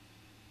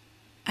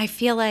I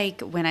feel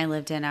like when I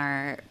lived in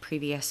our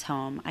previous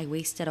home, I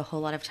wasted a whole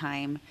lot of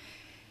time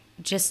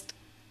just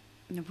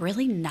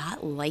really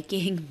not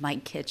liking my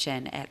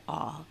kitchen at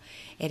all.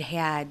 It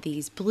had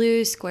these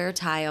blue square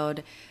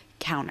tiled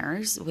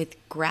counters with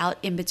grout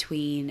in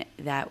between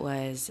that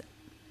was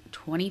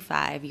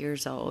 25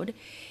 years old.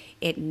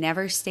 It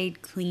never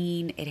stayed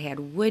clean. It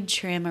had wood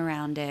trim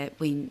around it.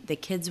 When the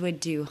kids would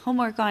do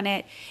homework on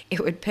it,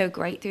 it would poke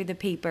right through the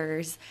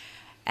papers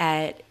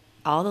at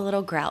all the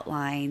little grout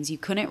lines. You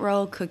couldn't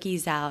roll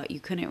cookies out. You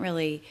couldn't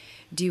really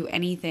do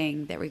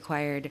anything that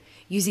required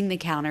using the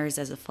counters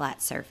as a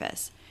flat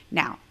surface.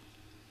 Now,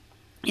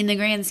 in the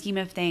grand scheme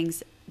of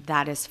things,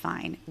 that is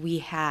fine. We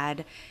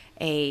had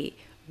a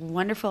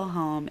wonderful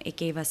home. It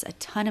gave us a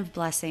ton of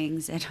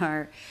blessings in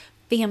our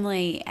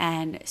family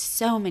and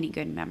so many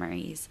good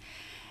memories.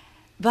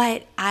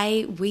 But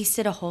I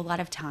wasted a whole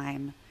lot of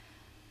time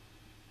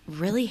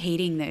really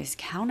hating those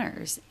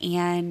counters.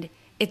 And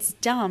it's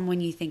dumb when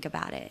you think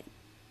about it.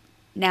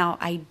 Now,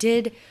 I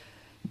did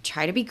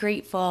try to be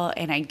grateful,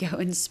 and I'd go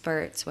in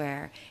spurts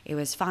where it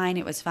was fine,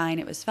 it was fine,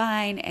 it was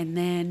fine. And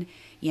then,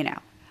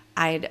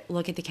 I'd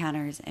look at the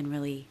counters and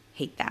really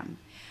hate them.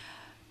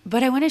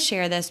 But I want to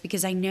share this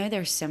because I know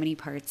there's so many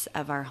parts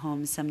of our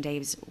home some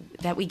days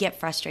that we get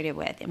frustrated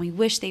with, and we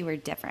wish they were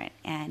different,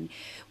 and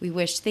we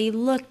wish they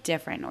looked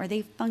different or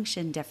they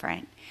functioned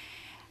different.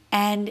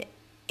 And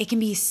it can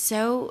be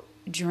so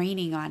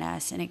draining on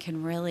us, and it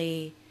can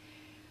really,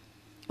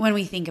 when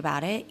we think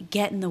about it,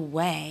 get in the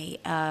way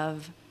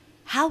of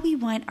how we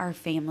want our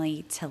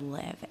family to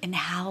live and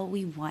how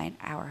we want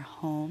our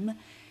home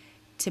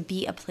to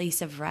be a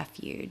place of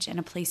refuge and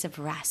a place of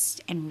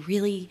rest and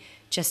really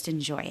just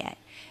enjoy it.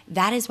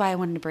 That is why I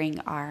wanted to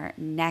bring our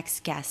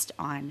next guest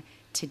on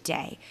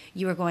today.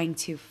 You are going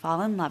to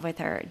fall in love with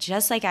her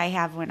just like I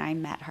have when I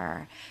met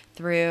her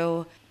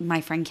through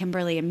my friend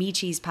Kimberly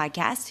Amici's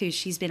podcast, who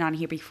she's been on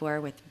here before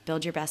with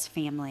Build Your Best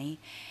Family.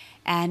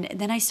 And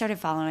then I started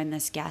following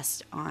this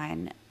guest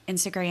on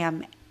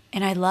Instagram,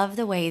 and I love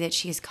the way that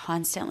she is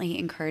constantly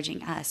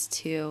encouraging us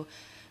to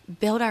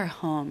build our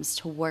homes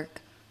to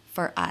work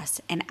for us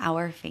and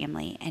our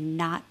family and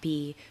not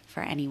be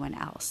for anyone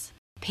else.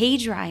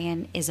 Paige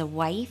Ryan is a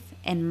wife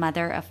and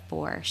mother of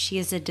 4. She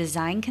is a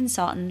design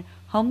consultant,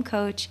 home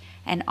coach,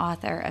 and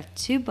author of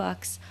 2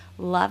 books,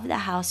 Love the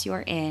House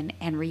You're In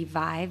and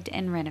Revived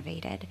and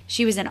Renovated.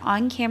 She was an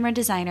on-camera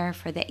designer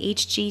for the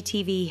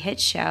HGTV hit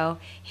show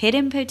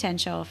Hidden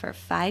Potential for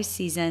 5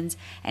 seasons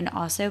and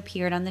also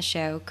appeared on the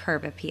show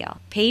Curb Appeal.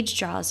 Paige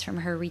draws from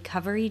her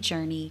recovery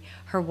journey,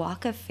 her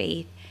walk of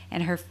faith,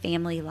 and her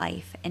family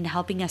life in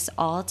helping us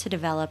all to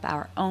develop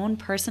our own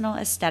personal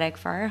aesthetic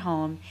for our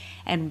home,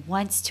 and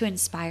wants to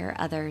inspire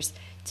others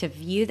to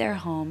view their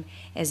home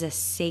as a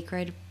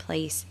sacred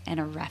place and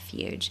a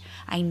refuge.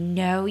 I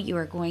know you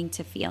are going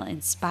to feel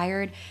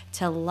inspired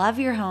to love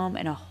your home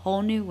in a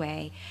whole new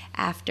way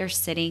after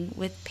sitting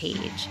with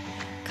Paige.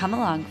 Come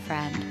along,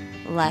 friend.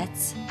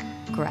 Let's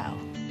grow.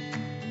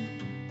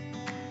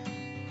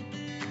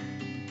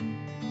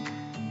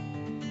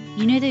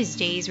 You know those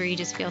days where you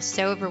just feel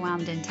so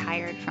overwhelmed and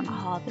tired from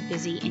all the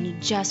busy, and you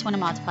just want to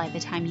multiply the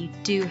time you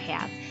do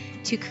have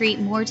to create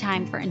more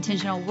time for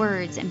intentional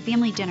words and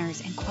family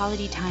dinners and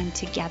quality time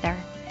together?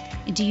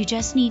 And do you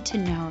just need to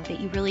know that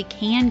you really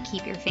can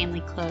keep your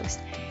family close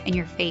and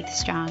your faith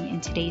strong in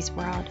today's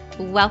world?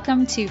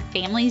 Welcome to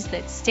Families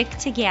That Stick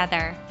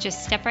Together.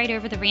 Just step right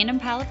over the random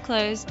pile of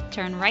clothes,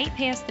 turn right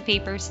past the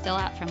papers still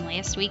out from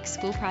last week's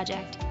school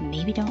project,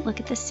 maybe don't look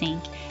at the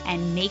sink,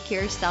 and make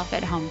yourself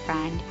at home,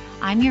 friend.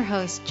 I'm your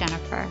host,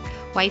 Jennifer,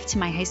 wife to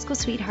my high school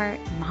sweetheart,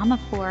 mom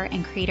of 4,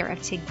 and creator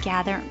of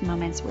Together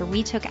Moments, where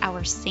we took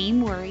our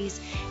same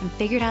worries and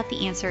figured out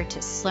the answer to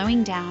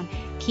slowing down,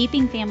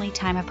 keeping family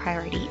time a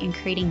priority, and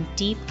creating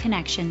deep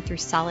connection through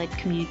solid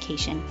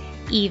communication,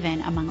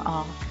 even among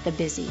all the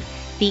busy.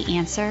 The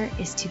answer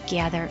is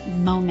Together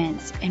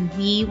Moments, and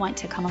we want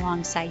to come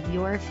alongside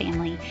your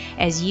family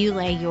as you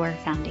lay your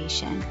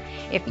foundation.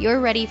 If you're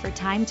ready for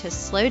time to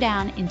slow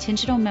down,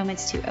 intentional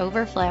moments to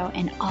overflow,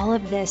 and all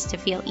of this to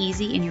feel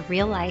easy in your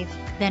real life,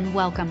 then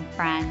welcome,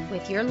 friend.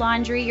 With your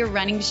laundry, your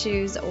running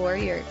shoes, or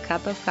your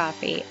cup of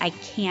coffee, I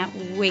can't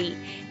wait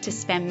to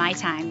spend my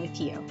time with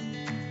you.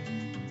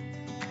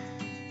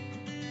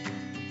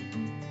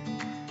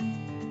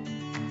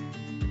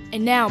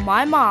 And now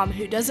my mom,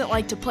 who doesn't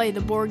like to play the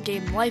board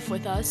game Life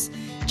with us,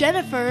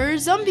 Jennifer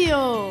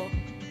Zumbio.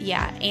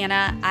 Yeah,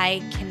 Anna,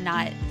 I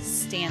cannot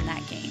stand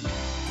that game.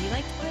 Do you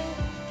like to play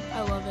it?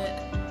 I love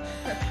it.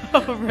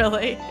 Oh,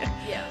 really?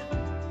 Yeah.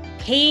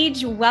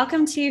 Paige,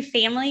 welcome to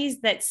Families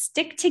That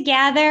Stick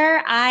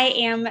Together. I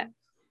am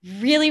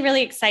really,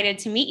 really excited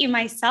to meet you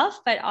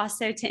myself, but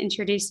also to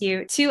introduce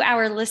you to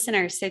our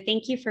listeners. So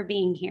thank you for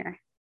being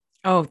here.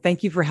 Oh,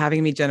 thank you for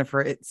having me,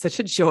 Jennifer. It's such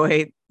a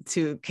joy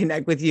to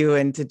connect with you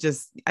and to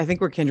I think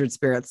we're kindred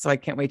spirits. So I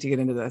can't wait to get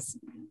into this.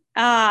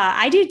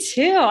 I do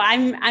too.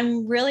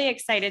 I'm really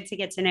excited to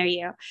get to know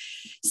you.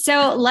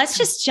 So let's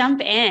just jump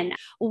in.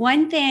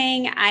 One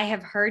thing I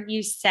have heard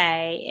you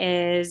say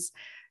is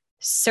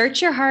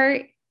search your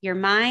heart, your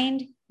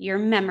mind, your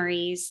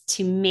memories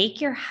to make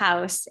your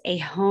house a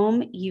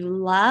home you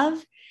love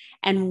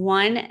and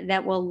one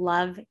that will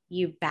love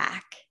you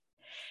back.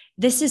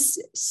 This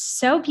is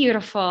so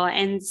beautiful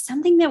and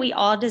something that we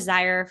all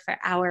desire for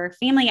our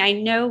family. I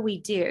know we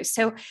do.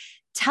 So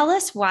tell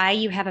us why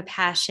you have a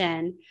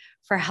passion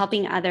for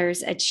helping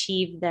others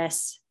achieve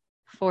this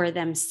for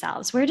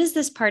themselves. Where does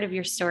this part of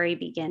your story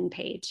begin,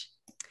 Paige?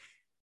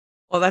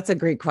 Well, that's a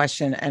great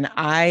question. And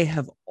I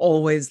have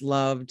always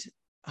loved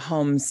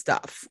home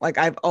stuff. Like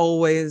I've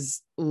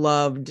always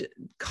loved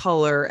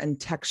color and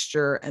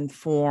texture and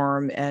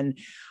form. And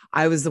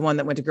I was the one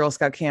that went to Girl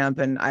Scout camp,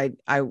 and I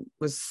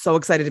was so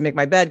excited to make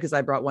my bed because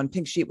I brought one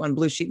pink sheet, one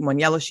blue sheet, and one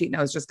yellow sheet. And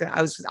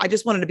I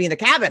just wanted to be in the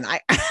cabin. I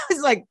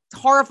was like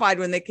horrified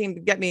when they came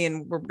to get me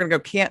and we're going to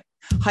go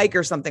hike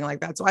or something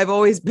like that. So I've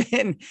always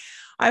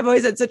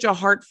had such a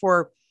heart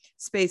for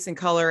space and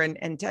color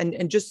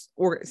and just,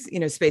 or,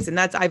 space. And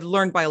I've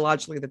learned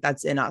biologically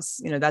that's in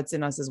us, that's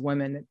in us as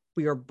women, that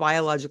we are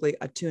biologically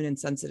attuned and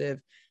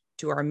sensitive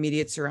to our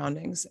immediate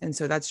surroundings. And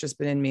so that's just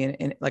been in me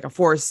in like a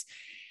force.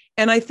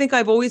 And I think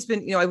I've always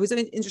been, I was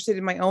interested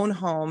in my own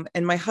home,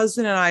 and my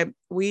husband and I,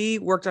 we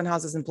worked on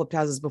houses and flipped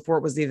houses before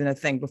it was even a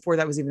thing, before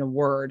that was even a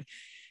word.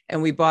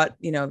 And we bought,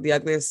 the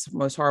ugliest,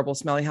 most horrible,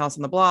 smelly house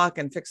on the block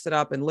and fixed it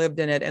up and lived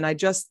in it. And I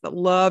just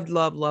loved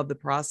the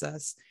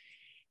process.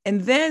 And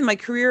then my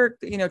career,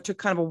 took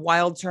kind of a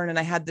wild turn. And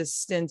I had this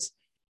stint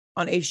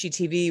on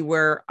HGTV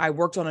where I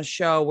worked on a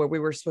show where we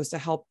were supposed to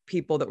help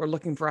people that were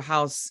looking for a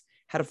house,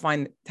 how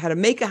to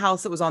make a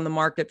house that was on the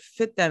market,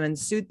 fit them and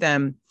suit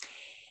them.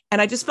 And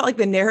I just felt like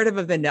the narrative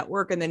of the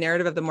network and the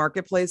narrative of the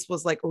marketplace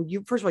was like, oh,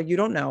 first of all, you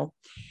don't know.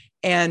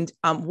 And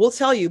we'll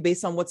tell you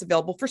based on what's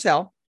available for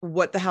sale,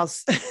 what the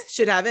house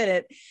should have in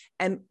it,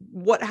 and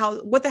what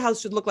the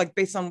house should look like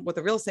based on what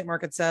the real estate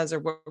market says or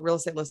what real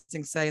estate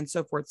listings say and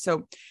so forth.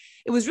 So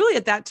it was really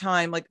at that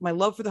time, like my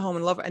love for the home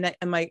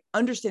and my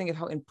understanding of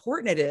how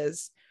important it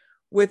is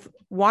with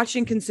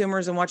watching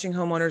consumers and watching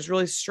homeowners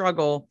really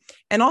struggle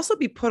and also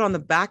be put on the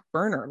back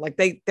burner. Like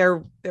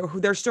their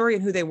story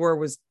and who they were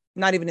was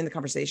not even in the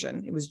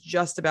conversation. It was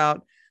just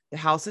about the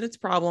house and its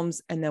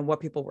problems and then what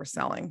people were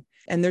selling.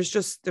 And there's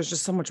just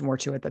so much more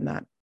to it than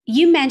that.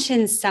 You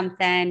mentioned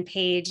something,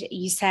 Paige.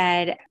 You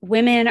said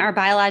women are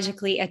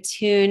biologically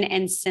attuned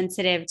and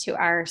sensitive to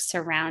our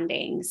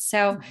surroundings.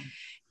 So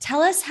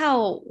tell us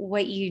how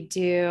what you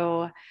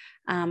do,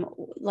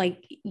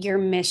 like your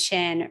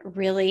mission,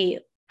 really,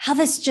 how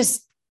this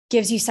just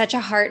gives you such a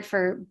heart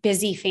for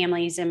busy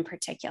families in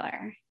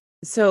particular.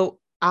 So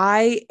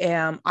I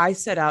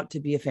set out to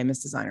be a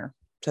famous designer.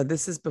 So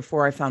this is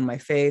before I found my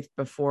faith,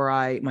 before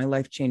my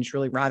life changed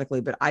really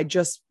radically, but I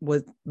just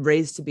was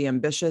raised to be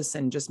ambitious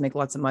and just make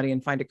lots of money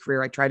and find a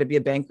career. I tried to be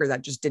a banker.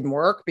 That just didn't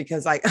work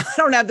because I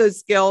don't have those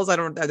skills. I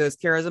don't have those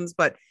charisms,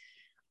 but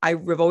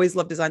I've always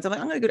loved design. So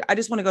I'm like, I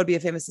just want to go be a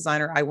famous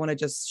designer. I want to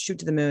just shoot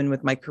to the moon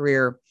with my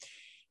career.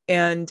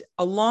 And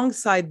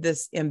alongside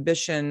this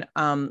ambition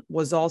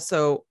was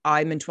also,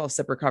 I'm in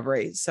 12-step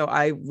recovery. So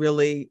I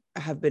really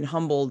have been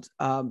humbled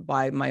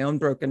by my own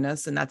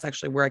brokenness. And that's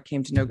actually where I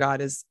came to know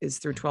God is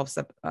through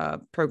 12-step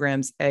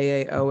programs,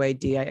 AA, OA,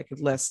 DA. I could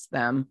list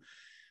them.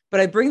 But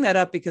I bring that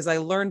up because I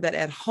learned that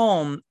at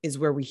home is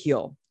where we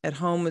heal. At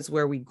home is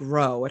where we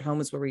grow. At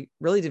home is where we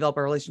really develop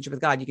our relationship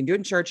with God. You can do it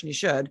in church and you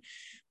should,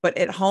 but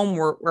at home,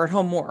 we're at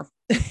home more.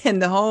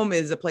 And the home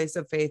is a place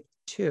of faith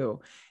too.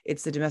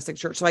 It's the domestic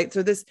church.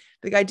 So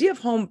the idea of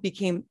home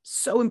became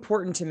so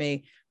important to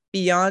me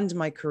beyond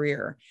my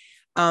career.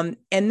 And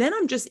then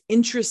I'm just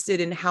interested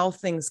in how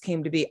things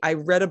came to be. I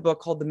read a book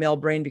called The Male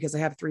Brain because I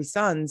have 3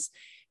 sons.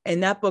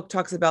 And that book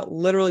talks about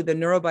literally the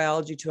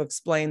neurobiology to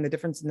explain the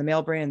difference in the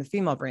male brain and the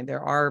female brain.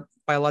 There are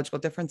biological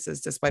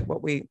differences, despite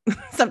what we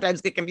sometimes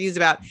get confused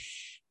about.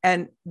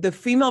 And the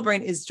female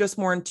brain is just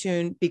more in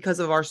tune because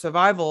of our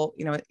survival,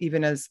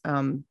 even as,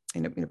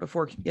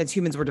 before as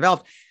humans were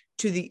developed,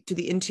 to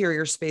the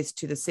interior space,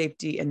 to the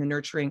safety and the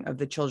nurturing of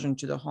the children,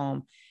 to the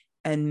home.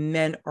 And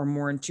men are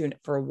more in tune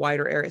for a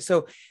wider area.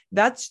 So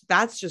that's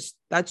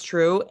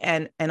true.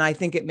 And I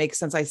think it makes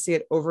sense. I see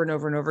it over and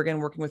over and over again,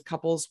 working with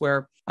couples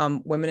where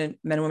men and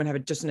women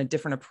have just a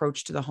different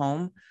approach to the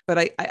home.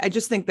 But I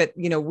just think that,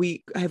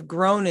 we have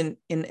grown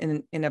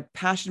in a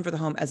passion for the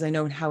home, as I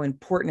know how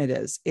important it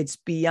is. It's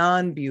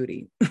beyond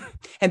beauty.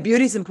 And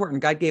beauty is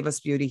important. God gave us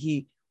beauty.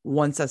 He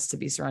wants us to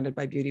be surrounded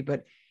by beauty,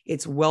 but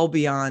it's well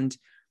beyond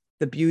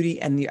the beauty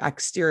and the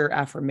exterior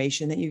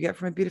affirmation that you get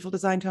from a beautiful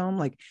designed home.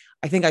 Like,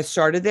 I think I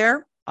started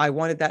there. I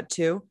wanted that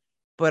too,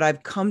 but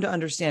I've come to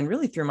understand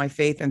really through my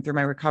faith and through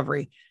my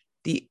recovery,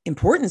 the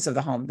importance of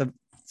the home,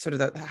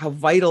 how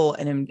vital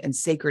and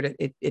sacred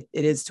it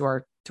is to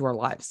our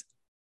lives.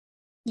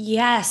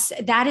 Yes,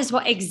 that is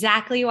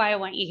exactly why I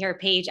want you here,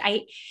 Paige.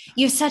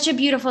 You have such a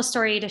beautiful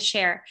story to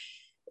share.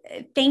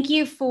 Thank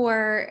you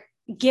for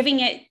giving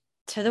it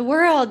to the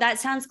world. That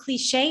sounds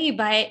cliche,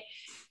 but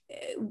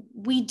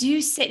we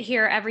do sit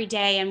here every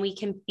day and we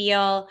can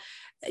feel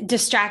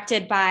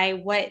distracted by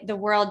what the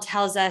world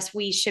tells us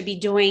we should be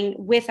doing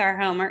with our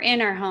home or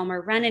in our home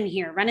or running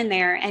here, running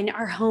there. And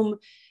our home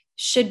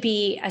should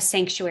be a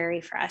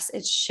sanctuary for us.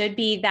 It should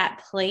be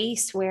that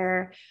place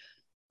where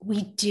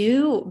we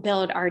do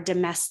build our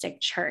domestic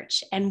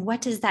church. And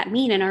what does that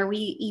mean? And are we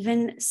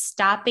even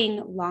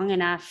stopping long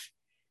enough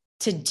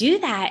to do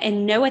that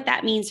and know what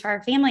that means for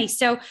our family?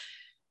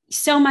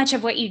 So much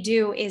of what you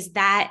do is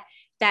that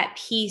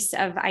piece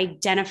of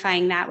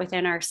identifying that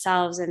within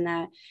ourselves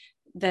and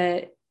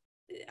the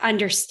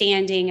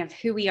understanding of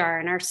who we are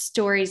and our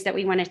stories that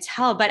we want to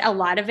tell. But a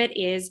lot of it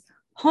is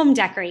home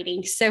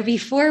decorating. So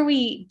before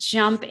we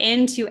jump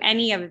into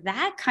any of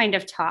that kind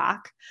of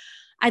talk,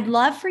 I'd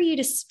love for you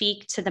to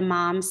speak to the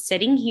mom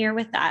sitting here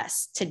with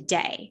us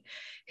today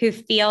who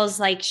feels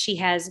like she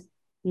has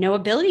no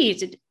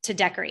ability to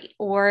decorate,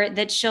 or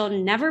that she'll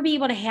never be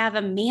able to have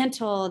a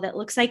mantle that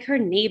looks like her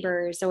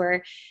neighbor's,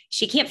 or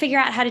she can't figure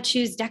out how to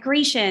choose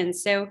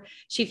decorations, so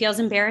she feels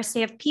embarrassed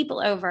to have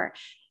people over.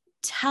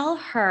 Tell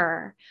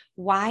her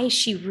why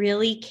she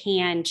really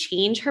can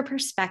change her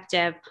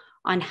perspective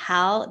on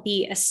how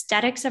the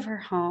aesthetics of her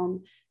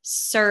home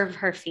serve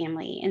her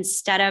family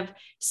instead of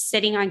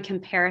sitting on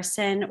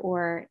comparison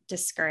or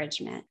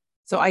discouragement.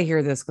 So I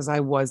hear this because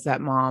I was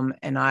that mom.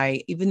 And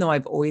even though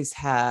I've always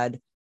had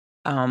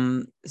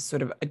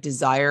sort of a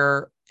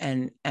desire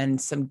and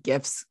some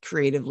gifts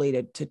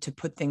creatively to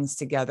put things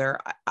together,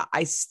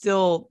 I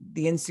still,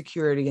 the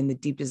insecurity and the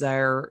deep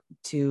desire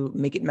to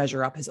make it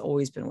measure up has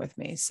always been with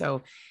me.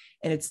 So,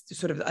 and it's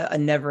sort of a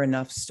never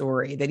enough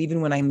story that even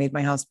when I made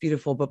my house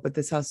beautiful, but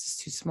this house is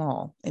too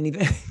small, and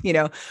even,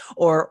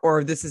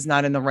 or this is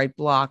not in the right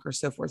block or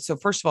so forth. So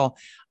first of all,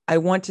 I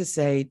want to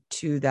say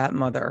to that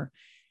mother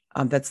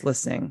that's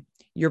listening,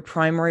 your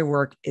primary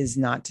work is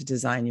not to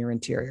design your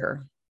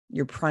interior.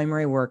 Your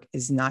primary work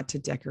is not to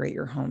decorate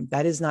your home.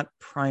 That is not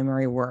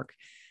primary work.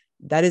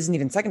 That isn't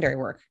even secondary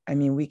work. I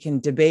mean, we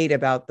can debate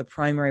about the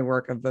primary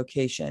work of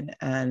vocation,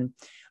 and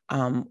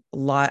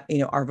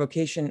our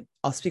vocation,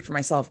 I'll speak for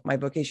myself. My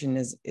vocation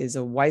is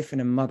a wife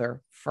and a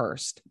mother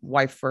first,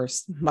 wife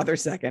first, mother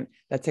second.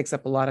 That takes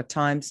up a lot of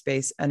time,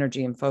 space,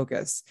 energy, and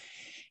focus.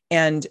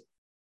 And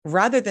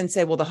rather than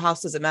say, well, the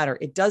house doesn't matter,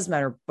 it does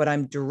matter, but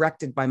I'm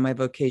directed by my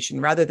vocation,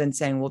 rather than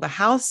saying, well, the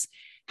house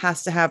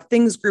has to have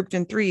things grouped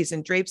in threes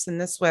and drapes in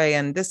this way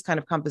and this kind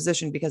of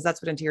composition, because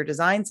that's what interior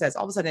design says.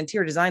 All of a sudden,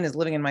 interior design is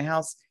living in my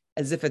house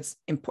as if it's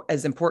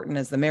as important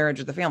as the marriage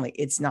or the family.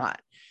 It's not.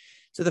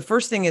 So the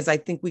first thing is, I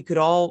think we could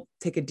all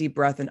take a deep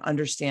breath and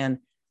understand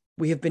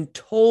we have been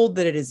told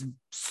that it is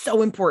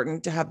so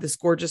important to have this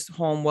gorgeous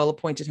home,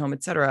 well-appointed home,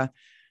 et cetera,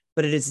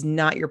 but it is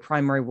not your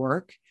primary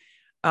work.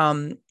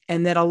 And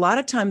that a lot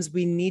of times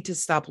we need to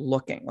stop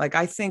looking. Like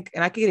I think,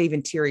 and I could get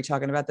even teary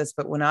talking about this,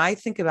 but when I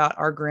think about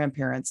our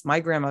grandparents, my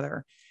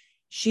grandmother,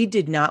 she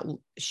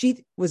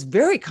was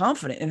very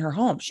confident in her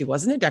home. She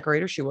wasn't a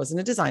decorator. She wasn't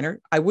a designer.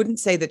 I wouldn't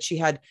say that she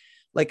had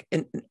like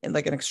an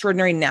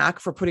extraordinary knack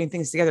for putting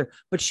things together,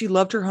 but she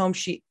loved her home.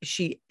 She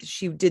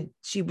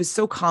was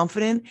so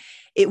confident.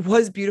 It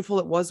was beautiful.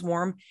 It was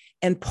warm.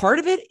 And part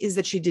of it is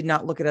that she did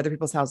not look at other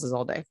people's houses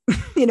all day.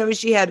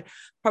 She had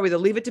probably the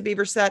Leave It to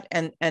Beaver set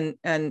and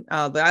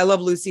the I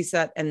Love Lucy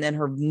set, and then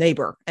her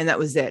neighbor, and that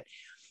was it.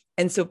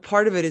 And so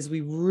part of it is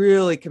we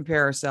really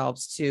compare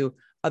ourselves to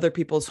other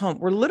people's home.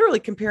 We're literally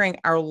comparing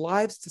our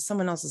lives to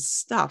someone else's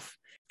stuff.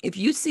 If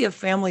you see a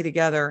family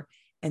together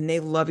and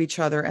they love each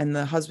other, and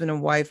the husband and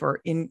wife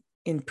are in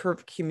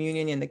perfect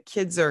communion, and the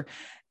kids are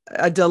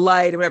a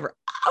delight or whatever,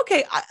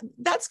 okay,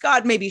 that's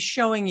God maybe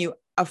showing you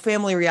a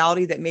family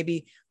reality that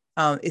maybe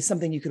is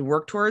something you could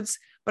work towards.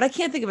 But I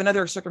can't think of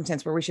another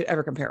circumstance where we should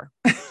ever compare.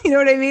 You know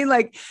what I mean?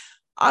 Like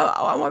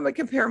I want to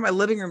compare my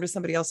living room to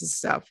somebody else's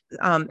stuff.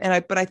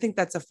 But I think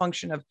that's a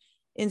function of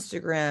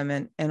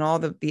Instagram and all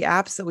the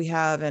apps that we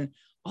have, and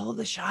all of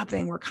the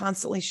shopping. We're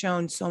constantly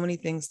shown so many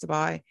things to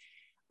buy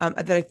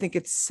that I think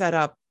it's set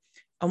up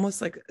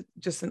almost like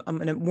just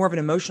more of an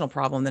emotional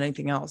problem than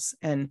anything else.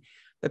 And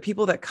the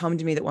people that come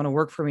to me that want to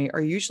work for me are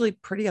usually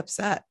pretty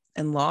upset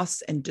and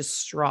lost and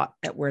distraught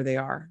at where they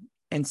are.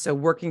 And so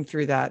working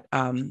through that,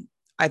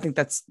 I think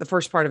that's the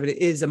first part of it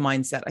is a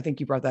mindset. I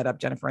think you brought that up,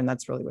 Jennifer, and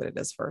that's really what it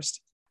is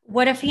first.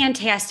 What a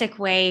fantastic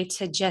way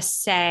to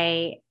just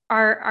say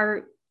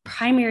our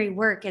primary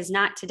work is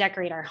not to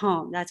decorate our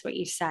home. That's what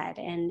you said.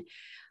 And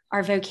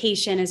our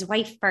vocation is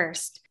wife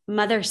first,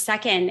 mother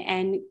second,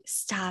 and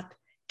stop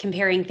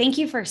comparing. Thank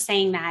you for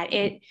saying that.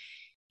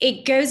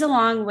 It goes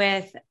along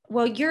with,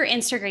 well, your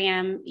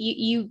Instagram,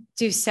 you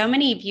do so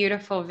many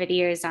beautiful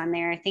videos on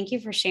there. Thank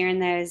you for sharing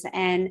those.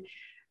 And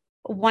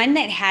one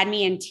that had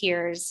me in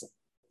tears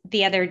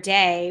the other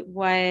day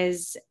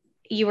was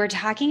you were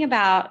talking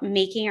about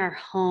making our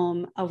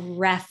home a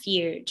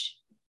refuge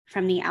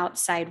from the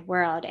outside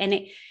world.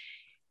 And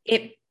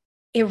it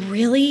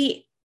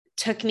really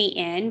took me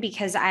in,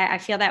 because I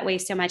feel that way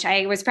so much.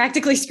 I was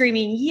practically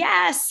screaming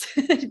yes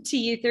to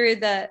you through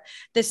the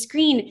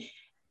screen.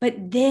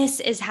 But this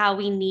is how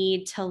we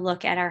need to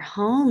look at our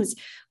homes.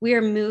 We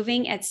are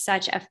moving at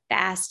such a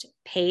fast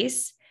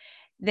pace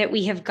that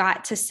we have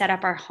got to set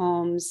up our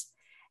homes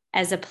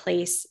as a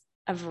place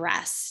of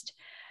rest.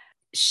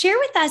 Share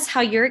with us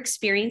how your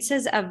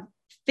experiences of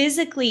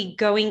physically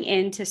going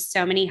into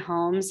so many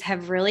homes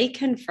have really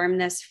confirmed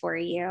this for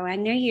you. I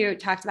know you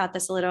talked about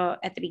this a little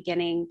at the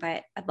beginning,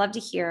 but I'd love to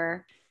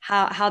hear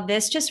how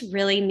this just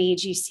really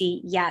made you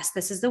see, yes,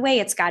 this is the way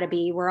it's got to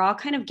be. We're all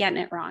kind of getting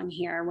it wrong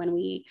here when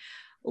we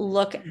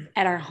look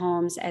at our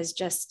homes as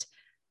just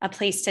a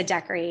place to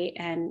decorate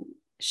and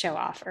show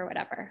off or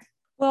whatever.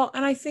 Well,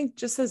 and I think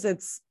just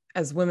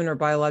as women are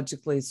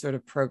biologically sort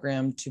of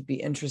programmed to be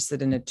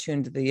interested and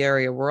attuned to the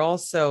area, we're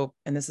also,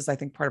 and this is, I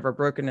think, part of our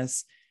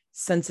brokenness,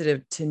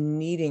 sensitive to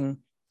needing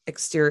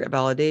exterior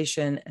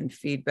validation and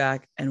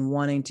feedback and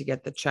wanting to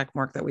get the check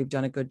mark that we've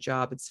done a good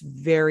job. It's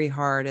very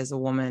hard as a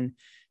woman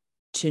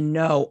to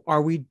know,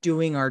 are we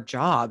doing our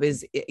job?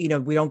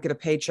 We don't get a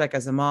paycheck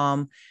as a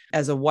mom,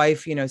 as a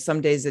wife,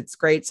 some days it's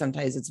great.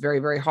 Sometimes it's very,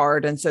 very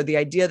hard. And so the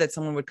idea that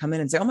someone would come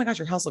in and say, oh my gosh,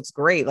 your house looks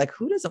great. Like,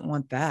 who doesn't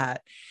want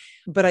that?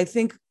 But I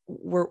think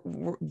we're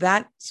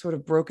that sort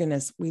of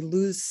brokenness, we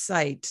lose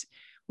sight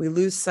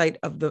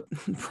of the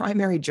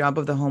primary job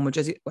of the home, which,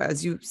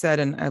 as you said,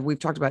 and we've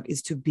talked about,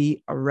 is to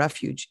be a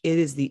refuge. It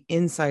is the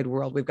inside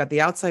world. We've got the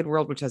outside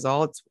world, which has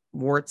all its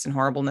warts and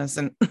horribleness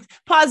and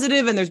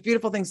positive, and there's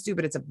beautiful things too,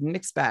 but it's a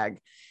mixed bag.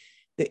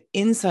 The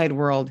inside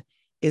world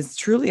is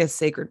truly a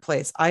sacred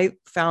place. I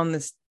found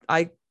this,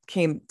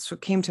 came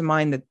to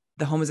mind that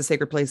the home is a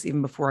sacred place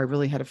even before I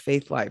really had a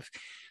faith life,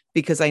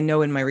 because I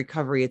know in my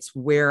recovery, it's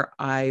where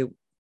I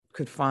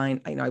could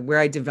find, where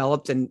I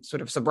developed in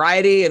sort of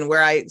sobriety and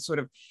where I sort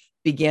of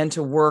began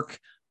to work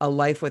a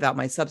life without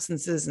my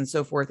substances and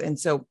so forth. And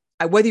so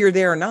whether you're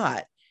there or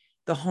not,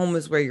 the home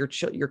is where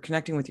you're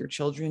connecting with your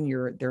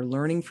children. They're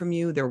learning from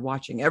you. They're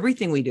watching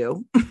everything we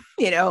do,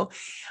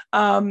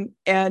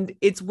 and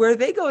it's where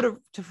they go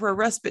to for a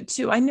respite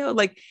too. I know,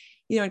 in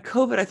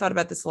COVID, I thought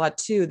about this a lot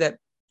too, that,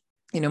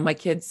 my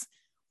kids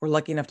were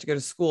lucky enough to go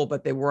to school,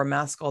 but they wore a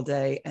mask all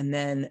day. And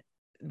then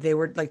they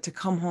were like to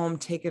come home,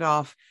 take it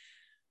off,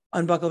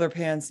 unbuckle their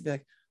pants and be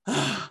like,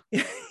 oh,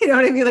 you know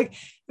what I mean? Like,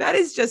 that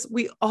is just,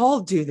 we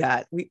all do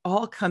that. We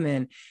all come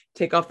in,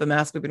 take off the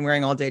mask we've been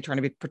wearing all day,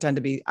 trying to pretend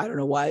to be, I don't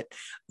know what,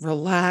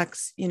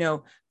 relax,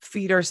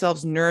 feed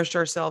ourselves, nourish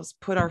ourselves,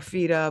 put our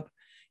feet up.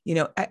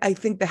 I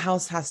think the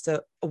house has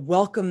to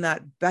welcome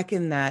that,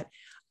 beckon that.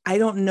 I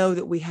don't know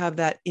that we have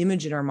that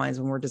image in our minds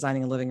when we're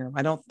designing a living room.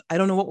 I don't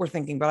know what we're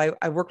thinking, but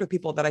I worked with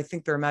people that I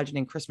think they're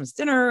imagining Christmas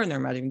dinner, and they're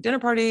imagining dinner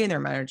party, and they're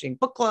imagining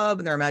book club,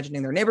 and they're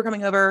imagining their neighbor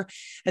coming over,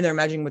 and they're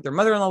imagining what their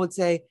mother-in-law would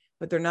say,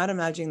 but they're not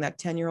imagining that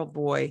 10-year-old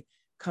boy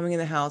coming in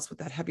the house with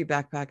that heavy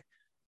backpack.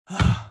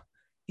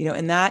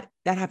 And that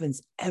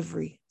happens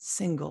every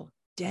single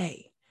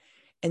day.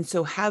 And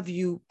so have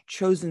you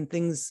chosen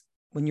things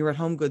when you were at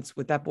Home Goods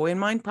with that boy in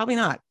mind? Probably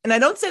not. And I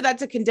don't say that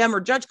to condemn or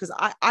judge, because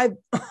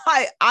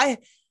I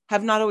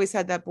have not always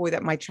had that boy,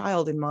 that my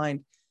child in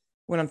mind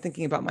when I'm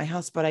thinking about my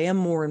house, but I am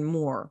more and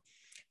more,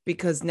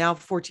 because now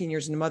 14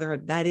 years into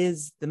motherhood, that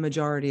is the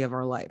majority of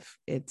our life.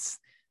 It's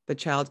the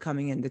child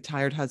coming in, the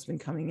tired husband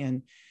coming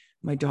in,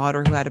 my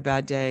daughter who had a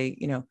bad day,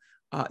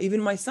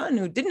 even my son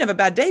who didn't have a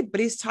bad day, but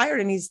he's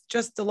tired and he's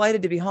just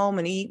delighted to be home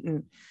and eat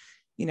and,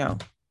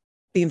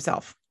 be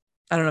himself.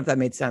 I don't know if that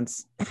made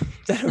sense.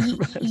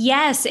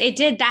 Yes, it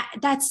did.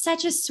 That's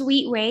such a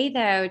sweet way,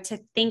 though, to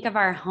think of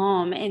our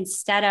home,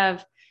 instead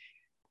of,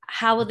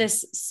 how will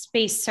this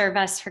space serve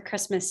us for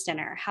Christmas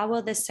dinner? How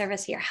will this serve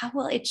us here? How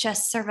will it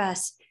just serve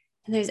us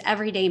in those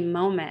everyday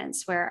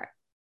moments where,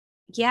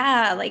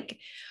 like,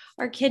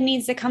 our kid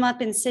needs to come up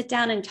and sit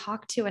down and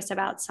talk to us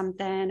about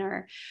something,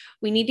 or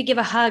we need to give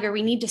a hug, or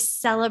we need to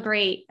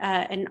celebrate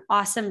an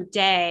awesome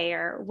day,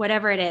 or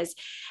whatever it is.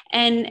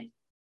 And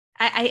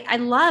I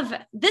love,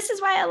 this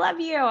is why I love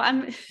you.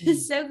 I'm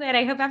so glad.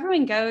 I hope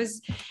everyone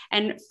goes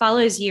and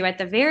follows you at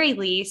the very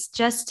least,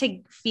 just to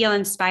feel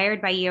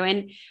inspired by you.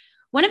 And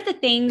one of the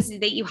things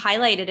that you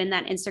highlighted in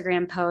that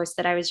Instagram post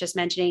that I was just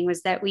mentioning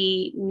was that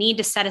we need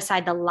to set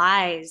aside the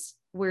lies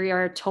we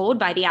are told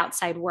by the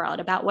outside world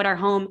about what our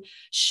home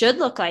should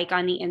look like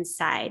on the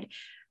inside.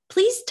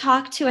 Please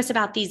talk to us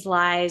about these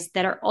lies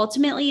that are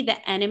ultimately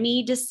the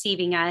enemy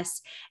deceiving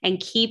us and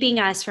keeping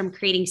us from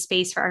creating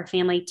space for our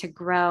family to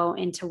grow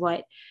into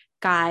what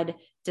God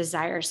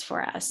desires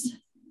for us.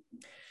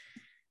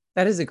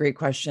 That is a great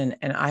question.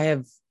 And I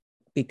have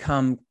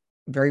become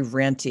very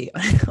ranty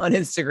on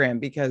Instagram,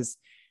 because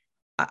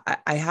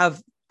I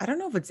have, I don't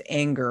know if it's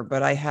anger,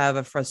 but I have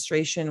a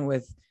frustration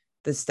with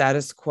the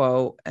status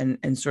quo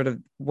and sort of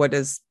what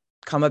has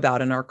come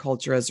about in our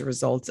culture as a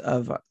result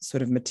of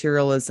sort of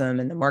materialism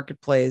in the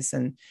marketplace.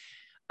 And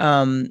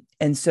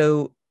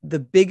so the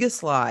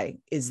biggest lie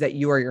is that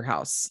you are your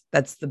house.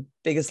 That's the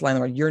biggest lie in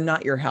the world. You're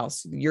not your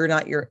house. You're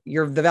not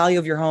the value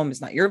of your home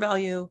is not your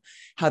value.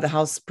 How the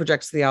house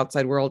projects to the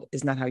outside world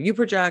is not how you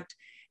project.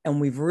 And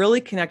we've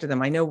really connected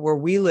them. I know where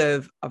we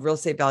live, real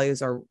estate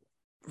values are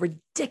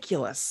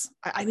ridiculous.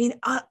 I mean,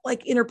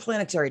 like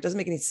interplanetary. It doesn't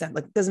make any sense.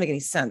 Like, it doesn't make any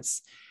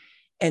sense.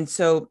 And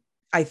so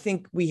I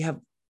think we have,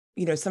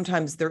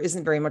 sometimes there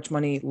isn't very much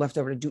money left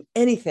over to do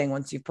anything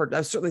once you've purchased.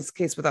 That's certainly the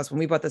case with us. When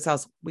we bought this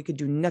house, we could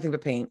do nothing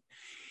but paint.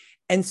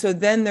 And so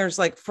then there's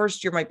like,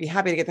 first you might be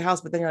happy to get the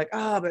house, but then you're like,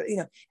 but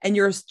and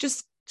you're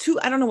just too,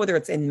 I don't know whether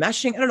it's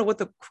enmeshing. I don't know what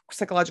the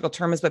psychological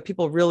term is, but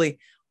people really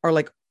are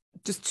like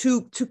just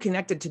too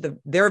connected to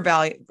their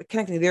value,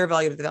 connecting their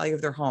value to the value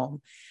of their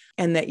home.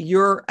 And that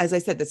as I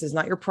said, this is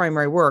not your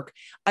primary work.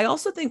 I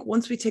also think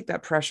once we take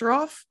that pressure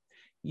off,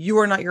 you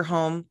are not your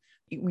home.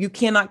 You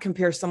cannot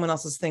compare someone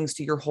else's things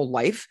to your whole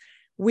life.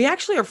 We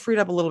actually are freed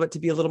up a little bit to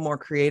be a little more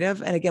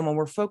creative. And again, when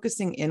we're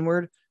focusing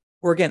inward,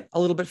 we're again a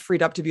little bit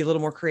freed up to be a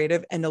little more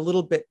creative and a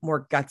little bit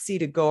more gutsy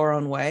to go our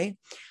own way.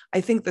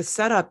 I think the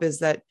setup is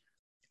that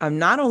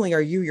not only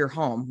are you your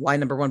home, line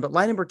number one, but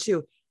line number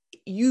two,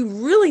 you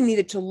really need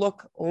it to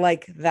look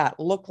like that,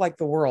 look like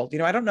the world.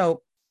 I don't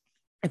know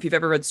if you've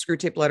ever read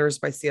Screwtape Letters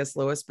by C.S.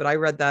 Lewis, but I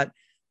read that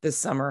this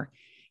summer.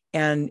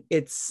 And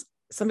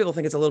some people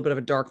think it's a little bit of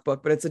a dark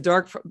book, but it's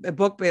a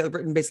book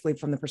written basically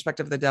from the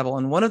perspective of the devil.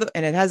 And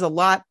and it has a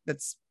lot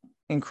that's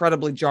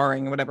incredibly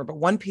jarring and whatever, but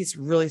one piece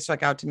really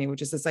stuck out to me,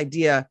 which is this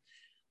idea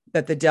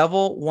that the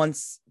devil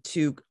wants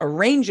to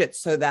arrange it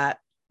so that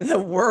the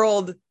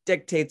world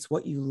dictates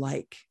what you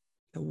like.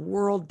 The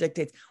world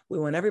dictates. We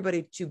want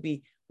everybody to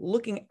be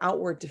looking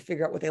outward to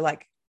figure out what they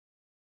like.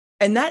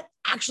 And that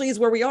actually is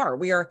where we are.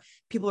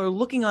 People are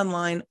looking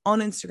online, on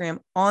Instagram,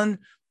 on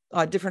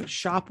different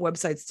shop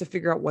websites to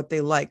figure out what they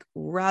like,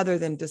 rather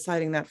than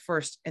deciding that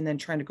first and then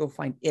trying to go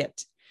find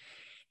it.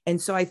 And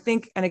so I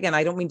think, and again,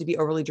 I don't mean to be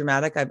overly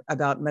dramatic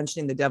about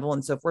mentioning the devil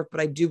and so forth, but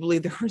I do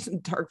believe there are some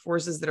dark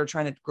forces that are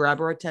trying to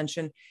grab our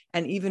attention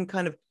and even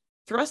kind of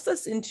thrust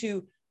us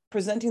into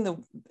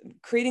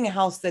creating a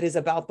house that is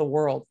about the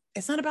world.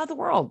 It's not about the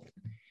world.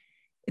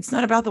 It's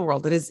not about the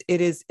world.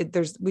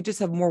 We just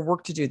have more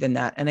work to do than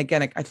that. And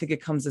again, I think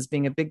it comes as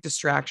being a big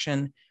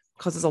distraction,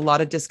 causes a lot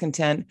of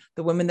discontent.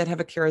 The women that have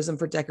a charism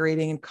for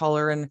decorating and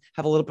color and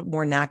have a little bit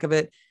more knack of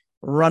it,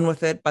 run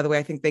with it. By the way,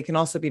 I think they can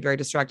also be very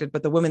distracted,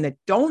 but the women that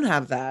don't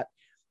have that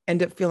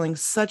end up feeling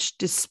such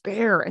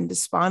despair and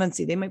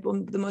despondency. They might be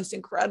the most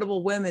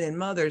incredible women and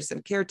mothers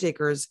and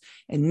caretakers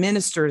and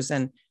ministers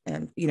and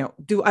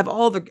have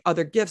all the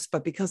other gifts,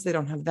 but because they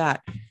don't have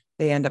that,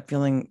 they end up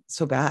feeling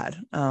so bad,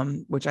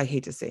 which I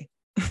hate to see.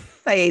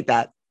 I hate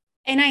that.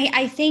 And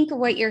I think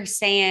what you're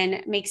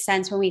saying makes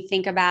sense when we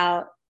think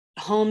about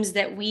homes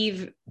that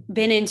we've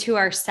been into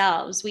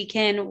ourselves. We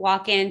can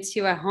walk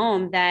into a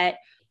home that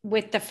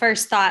with the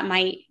first thought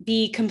might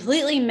be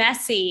completely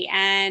messy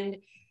and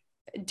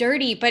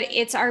dirty, but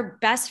it's our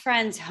best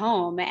friend's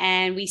home.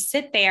 And we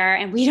sit there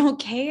and we don't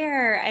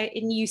care.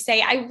 And you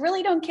say, I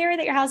really don't care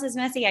that your house is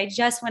messy. I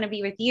just want to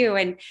be with you.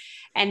 And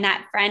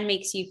that friend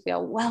makes you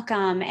feel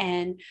welcome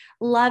and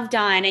loved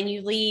on. And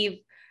you leave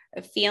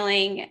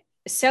feeling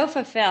so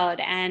fulfilled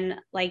and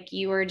like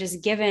you were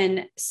just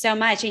given so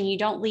much, and you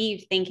don't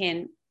leave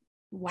thinking,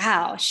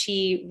 wow,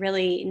 she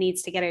really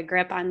needs to get a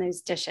grip on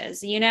those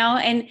dishes,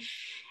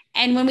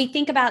 And when we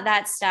think about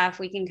that stuff,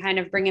 we can kind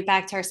of bring it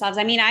back to ourselves.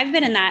 I mean, I've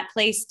been in that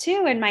place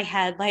too in my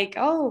head, like,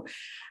 oh,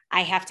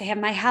 I have to have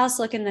my house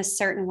look in this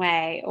certain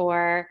way,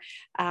 or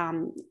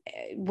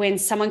when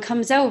someone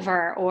comes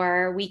over,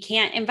 or we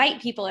can't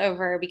invite people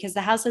over because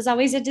the house is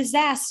always a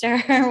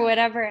disaster, or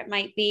whatever it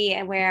might be,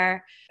 and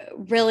where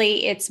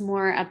really it's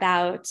more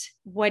about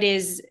what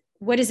is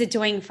it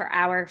doing for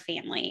our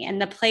family.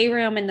 And the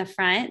playroom in the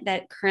front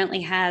that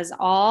currently has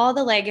all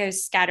the Legos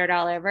scattered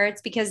all over,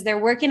 it's because they're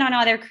working on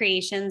all their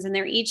creations and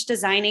they're each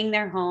designing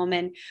their home.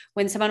 And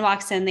when someone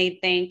walks in, they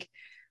think,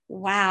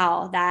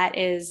 wow, that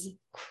is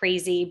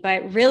crazy.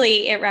 But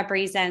really it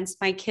represents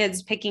my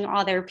kids picking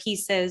all their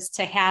pieces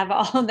to have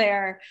all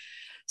their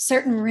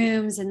certain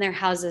rooms in their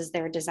houses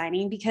they're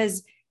designing,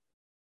 because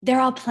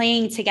they're all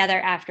playing together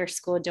after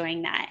school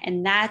doing that.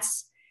 And that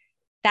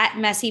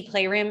messy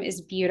playroom is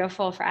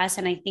beautiful for us.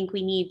 And I think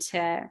we need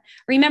to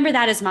remember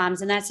that as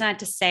moms. And that's not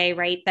to say,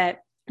 right,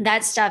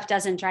 that stuff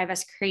doesn't drive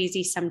us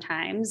crazy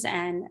sometimes.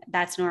 And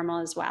that's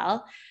normal as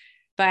well.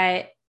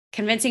 But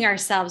convincing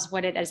ourselves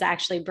what it is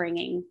actually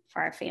bringing for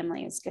our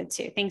family is good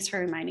too. Thanks for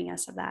reminding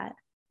us of that.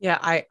 Yeah,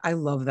 I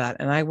love that.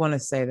 And I want to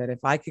say that if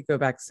I could go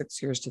back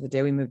 6 years to the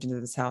day we moved into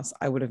this house,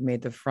 I would have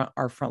made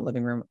our front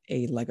living room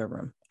a Lego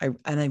room. I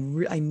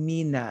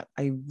mean that.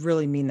 I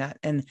really mean that.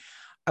 And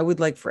I would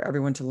like for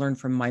everyone to learn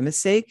from my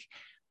mistake.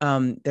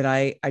 That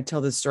I tell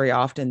this story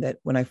often, that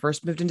when I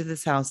first moved into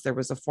this house, there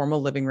was a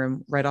formal living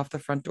room right off the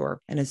front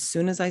door. And as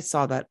soon as I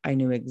saw that, I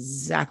knew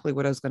exactly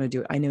what I was going to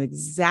do. I knew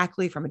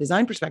exactly from a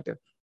design perspective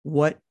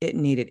what it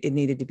needed. It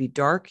needed to be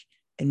dark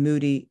and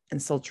moody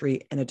and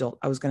sultry and adult.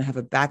 I was going to have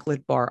a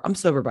backlit bar. I'm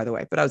sober, by the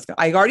way, but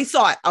I already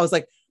saw it. I was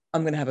like,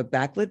 I'm going to have a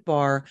backlit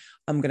bar.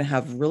 I'm going to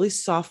have really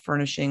soft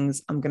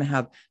furnishings. I'm going to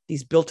have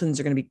these built-ins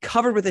are going to be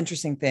covered with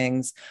interesting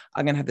things.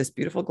 I'm going to have this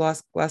beautiful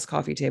glass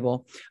coffee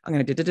table. I'm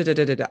going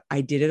to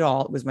I did it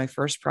all. It was my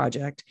first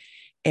project.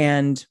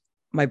 And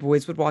my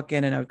boys would walk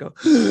in and I would go,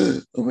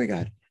 oh my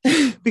God.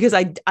 Because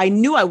I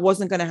knew I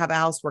wasn't going to have a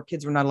house where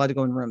kids were not allowed to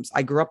go in rooms.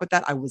 I grew up with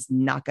that. I was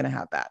not going to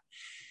have that.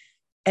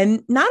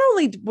 And not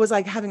only was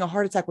I having a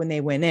heart attack when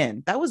they went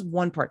in, that was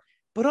one part,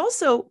 but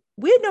also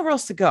we had nowhere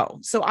else to go.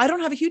 So I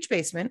don't have a huge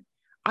basement.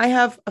 I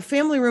have a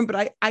family room,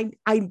 but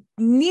I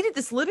needed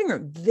this living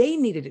room. They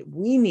needed it.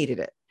 We needed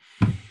it.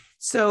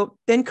 So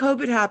then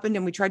COVID happened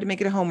and we tried to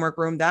make it a homework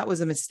room. That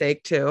was a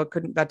mistake too.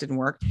 That didn't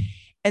work.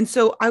 And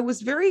so I was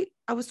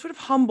sort of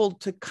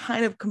humbled to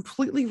kind of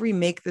completely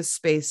remake this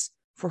space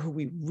for who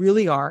we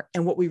really are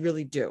and what we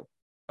really do.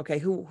 Okay.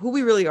 Who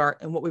we really are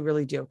and what we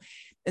really do.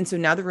 And so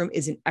now the room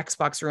is an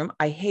Xbox room.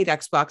 I hate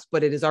Xbox,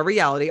 but it is our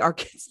reality. Our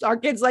kids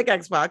like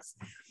Xbox.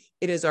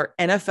 It is our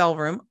NFL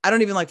room. I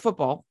don't even like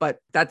football, but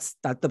that's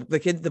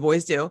the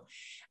boys do.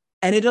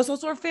 And it is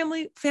also our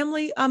family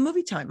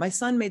movie time. My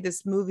son made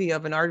this movie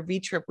of an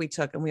RV trip we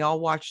took and we all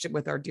watched it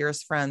with our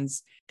dearest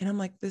friends. And I'm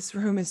like, this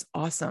room is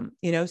awesome.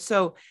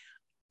 So,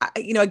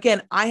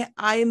 again,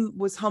 I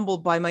was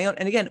humbled by my own,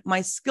 and again,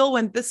 my skill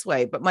went this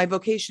way, but my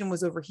vocation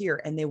was over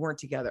here and they weren't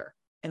together.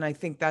 And I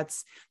think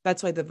that's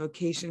why the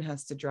vocation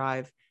has to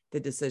drive the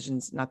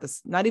decisions,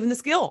 not even the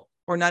skill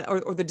or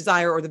the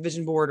desire or the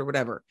vision board or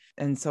whatever.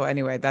 And so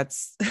anyway,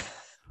 that's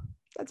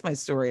my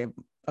story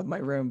of my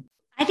room.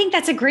 I think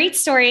that's a great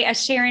story of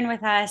sharing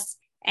with us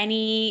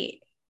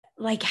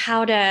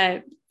how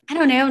to, I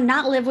don't know,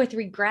 not live with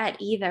regret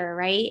either,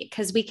 right?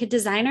 Because we could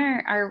design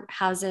our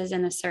houses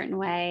in a certain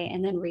way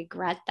and then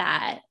regret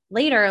that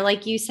later.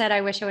 Like you said, I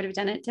wish I would have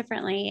done it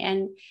differently.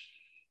 And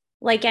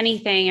like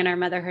anything in our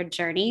motherhood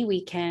journey,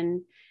 we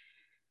can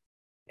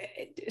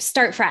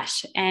start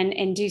fresh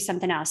and do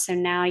something else. So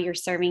now you're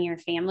serving your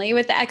family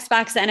with the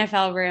Xbox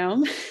NFL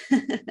room.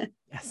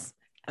 Yes.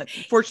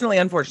 Fortunately,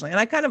 unfortunately. And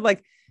I kind of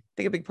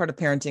think a big part of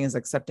parenting is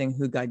accepting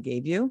who God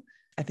gave you.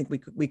 I think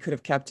we could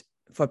have kept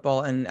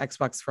football and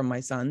Xbox from my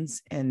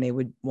sons and they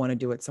would want to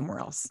do it somewhere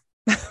else.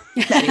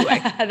 Anyway,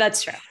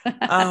 that's true.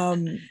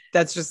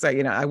 That's just I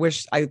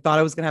thought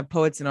I was going to have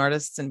poets and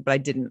artists but I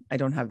didn't. I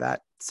don't have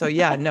that. So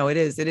yeah, no, it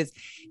is.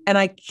 And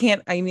I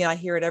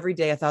hear it every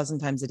day, 1,000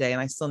 times a day,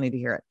 and I still need to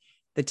hear it.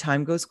 The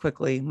time goes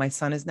quickly. My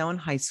son is now in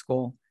high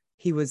school.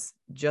 He was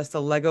just a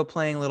Lego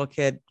playing little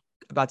kid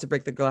about to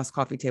break the glass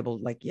coffee table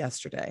like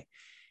yesterday.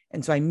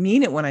 And so I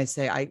mean it when I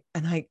say I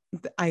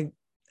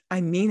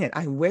mean it.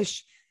 I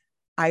wish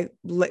I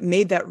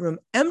made that room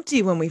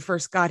empty when we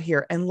first got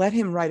here and let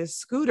him ride a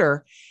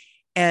scooter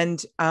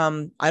and,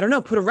 I don't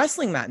know, put a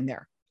wrestling mat in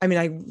there. I mean,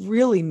 I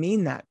really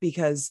mean that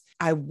because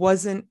I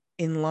wasn't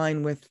in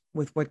line with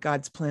what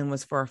God's plan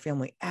was for our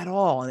family at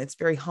all. And it's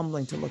very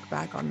humbling to look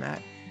back on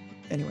that.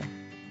 Anyway.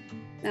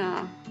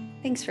 Oh,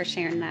 thanks for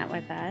sharing that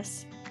with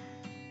us.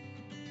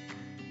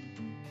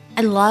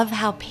 I love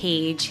how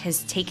Paige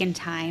has taken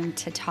time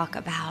to talk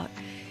about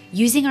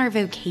using our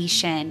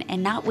vocation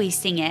and not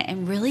wasting it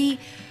and really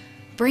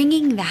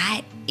bringing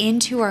that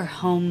into our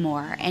home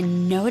more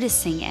and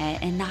noticing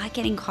it and not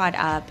getting caught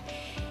up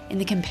in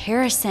the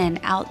comparison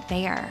out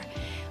there.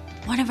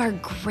 One of our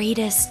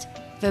greatest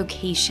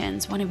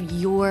vocations, one of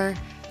your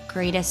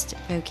greatest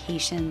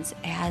vocations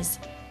as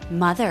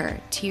mother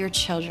to your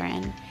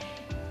children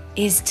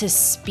is to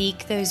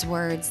speak those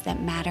words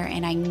that matter.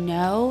 And I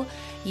know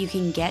you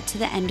can get to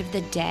the end of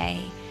the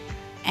day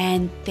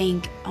and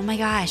think, oh my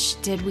gosh,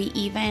 did we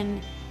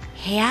even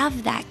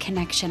have that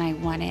connection I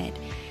wanted?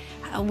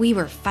 We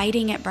were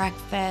fighting at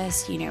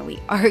breakfast, we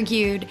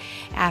argued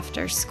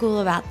after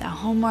school about the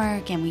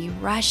homework and we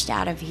rushed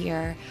out of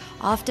here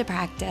off to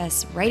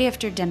practice right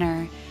after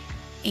dinner.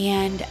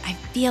 And I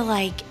feel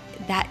like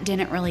that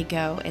didn't really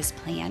go as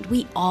planned.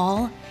 We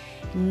all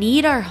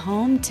need our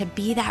home to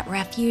be that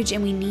refuge,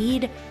 and we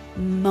need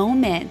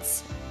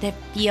moments that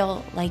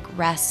feel like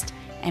rest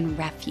and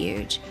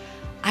refuge.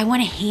 I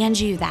want to hand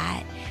you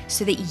that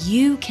so that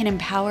you can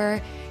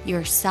empower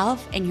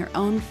yourself and your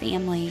own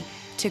family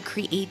to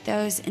create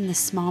those in the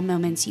small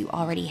moments you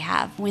already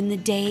have. When the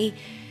day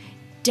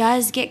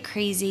does get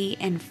crazy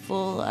and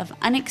full of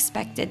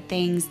unexpected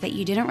things that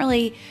you didn't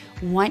really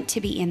want to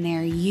be in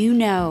there, you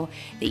know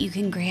that you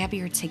can grab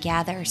your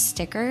Together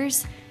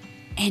stickers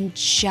and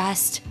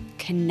just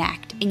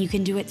connect. And you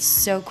can do it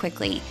so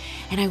quickly.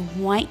 And I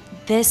want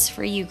this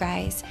for you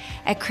guys.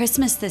 At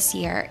Christmas this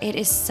year, it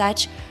is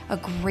such a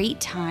great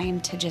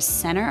time to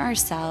just center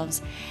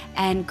ourselves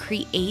and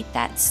create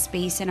that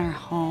space in our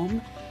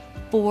home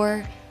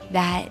for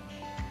that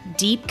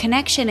deep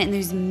connection and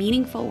those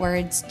meaningful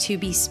words to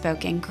be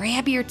spoken.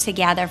 Grab your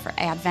Together for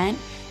Advent.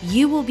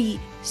 You will be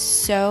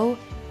so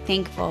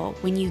thankful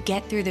when you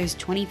get through those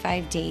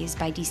 25 days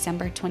by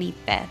December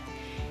 25th.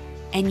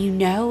 And you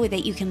know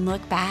that you can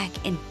look back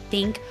and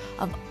think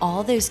of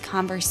all those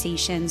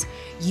conversations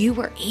you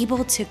were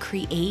able to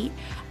create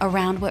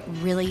around what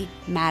really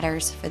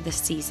matters for the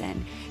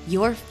season.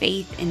 Your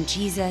faith in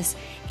Jesus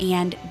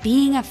and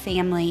being a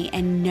family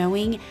and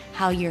knowing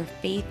how your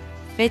faith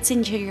fits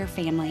into your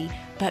family,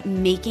 but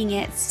making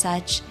it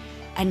such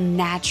a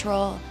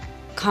natural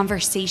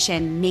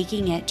conversation,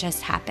 making it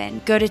just happen.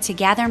 Go to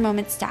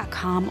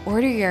togethermoments.com,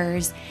 order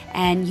yours,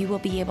 and you will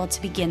be able to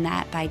begin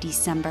that by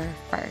December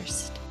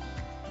 1st.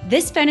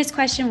 This bonus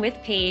question with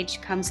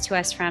Paige comes to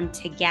us from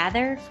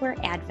Together for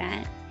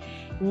Advent.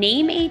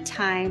 Name a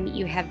time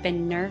you have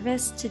been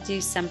nervous to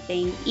do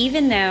something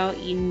even though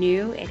you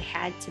knew it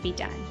had to be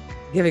done.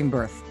 Giving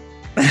birth.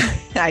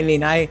 I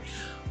mean, I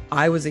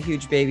was a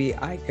huge baby.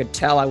 I could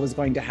tell I was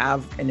going to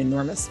have an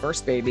enormous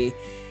first baby.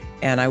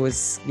 and I was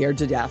scared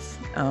to death.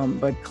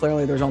 But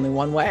clearly there's only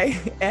one way.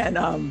 And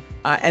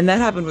that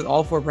happened with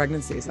all 4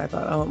 pregnancies. I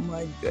thought, oh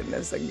my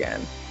goodness,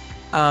 again.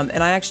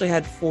 And I actually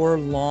had 4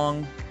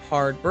 long,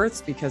 hard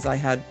births because I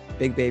had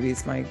big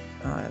babies. My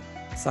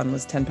son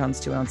was 10 pounds,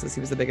 2 ounces. He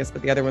was the biggest,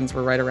 but the other ones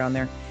were right around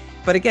there.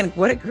 But again,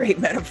 what a great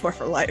metaphor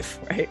for life,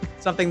 right?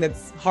 Something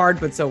that's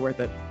hard, but so worth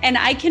it. And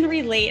I can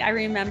relate. I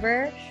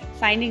remember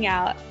finding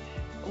out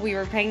we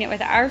were pregnant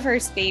with our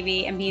first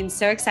baby and being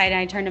so excited.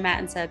 I turned to Matt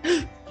and said,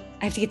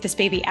 I have to get this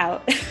baby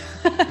out.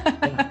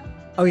 Yeah.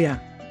 Oh yeah.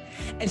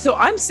 And so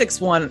I'm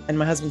 6'1" and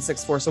my husband's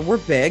 6'4". So we're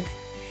big.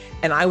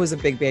 And I was a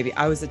big baby.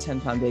 I was a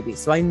 10-pound baby.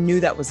 So I knew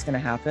that was going to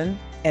happen.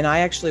 And I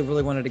actually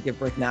really wanted to give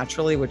birth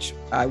naturally, which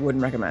I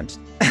wouldn't recommend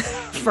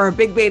for a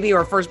big baby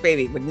or a first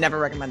baby. Would never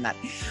recommend that.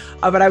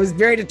 But I was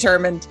very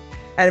determined.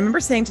 And I remember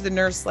saying to the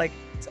nurse, like,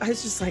 I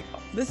was just like,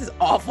 oh, this is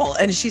awful.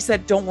 And she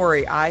said, don't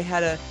worry. I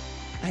had a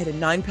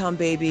 9-pound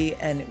baby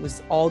and it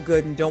was all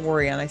good. And don't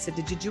worry. And I said,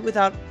 did you do it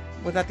without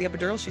the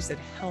epidural? She said,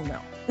 hell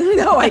no.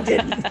 No, I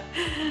didn't.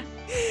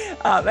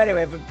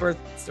 Anyway, but birth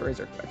stories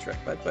are a trip.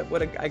 But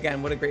what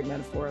a great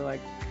metaphor.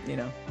 Like,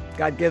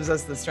 God gives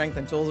us the strength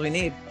and tools we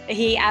need.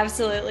 He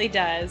absolutely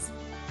does.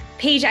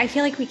 Paige, I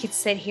feel like we could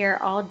sit here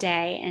all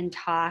day and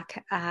talk.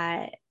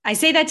 I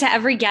say that to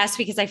every guest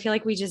because I feel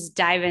like we just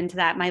dive into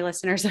that. My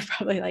listeners are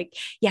probably like,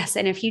 yes.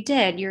 And if you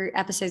did, your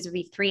episodes would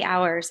be 3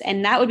 hours.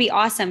 And that would be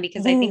awesome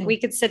because I think we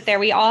could sit there.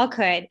 We all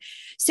could.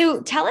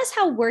 So tell us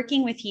how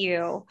working with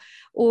you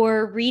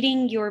or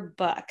reading your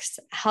books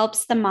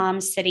helps the mom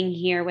sitting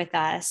here with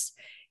us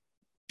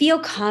feel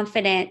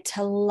confident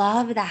to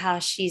love the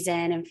house she's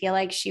in and feel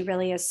like she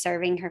really is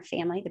serving her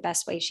family the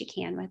best way she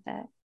can with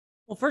it.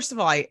 Well, first of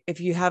all, if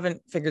you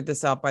haven't figured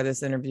this out by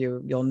this interview,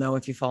 you'll know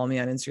if you follow me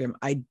on Instagram.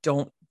 I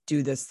don't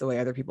do this the way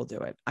other people do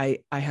it. I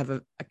have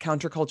a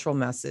countercultural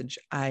message.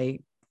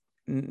 I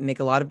make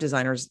a lot of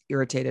designers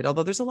irritated,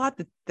 although there's a lot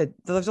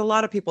there's a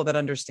lot of people that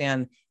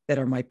understand, that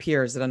are my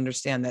peers, that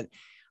understand that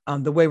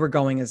the way we're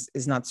going is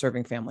not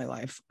serving family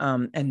life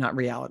and not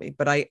reality.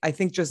 But I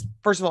think just,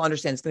 first of all,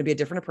 understand it's going to be a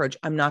different approach.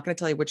 I'm not going to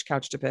tell you which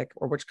couch to pick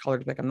or which color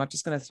to pick. I'm not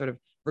just going to sort of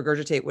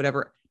regurgitate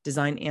whatever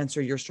design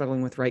answer you're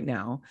struggling with right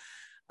now.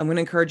 I'm going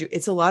to encourage you.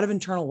 It's a lot of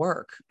internal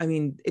work. I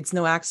mean, it's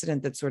no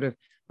accident that sort of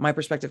my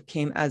perspective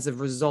came as a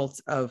result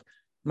of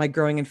my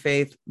growing in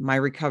faith, my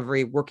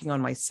recovery, working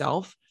on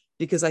myself,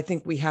 because I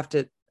think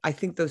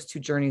those 2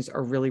 journeys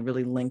are really,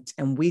 really linked.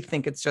 And we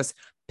think it's just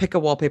pick a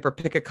wallpaper,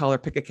 pick a color,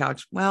 pick a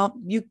couch. Well,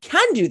 you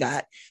can do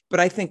that. But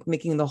I think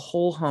making the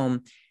whole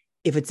home,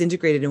 if it's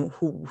integrated in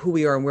who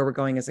we are and where we're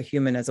going as a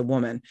human, as a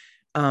woman,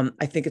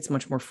 I think it's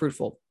much more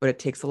fruitful, but it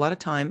takes a lot of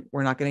time.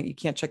 You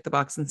can't check the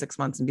box in 6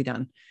 months and be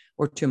done,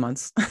 or 2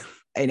 months,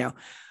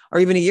 or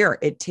even a year.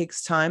 It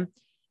takes time.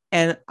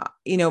 And,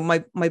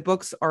 my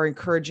books are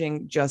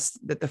encouraging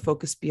just that the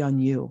focus be on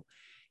you.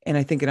 And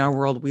I think in our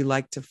world, we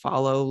like to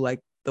follow like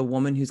the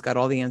woman who's got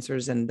all the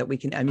answers and that we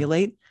can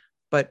emulate.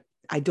 But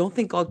I don't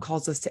think God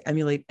calls us to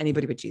emulate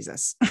anybody but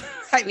Jesus.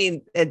 I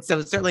mean, and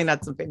so certainly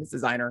not some famous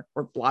designer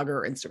or blogger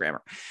or Instagrammer.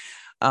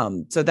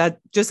 So that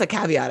just a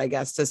caveat, I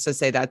guess, just to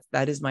say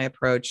that is my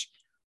approach.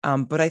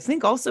 But I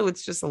think also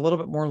it's just a little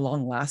bit more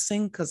long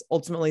lasting because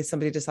ultimately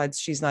somebody decides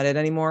she's not it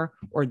anymore,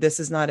 or this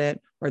is not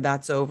it, or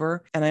that's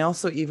over. And I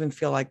also even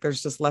feel like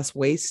there's just less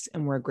waste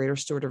and we're a greater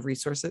steward of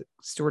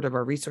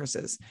our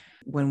resources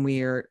when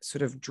we are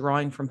sort of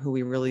drawing from who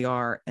we really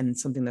are and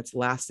something that's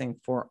lasting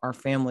for our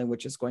family,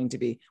 which is going to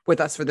be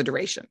with us for the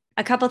duration.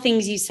 A couple of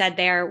things you said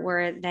there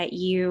were that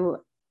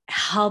you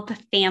help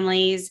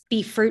families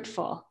be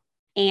fruitful.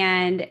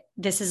 And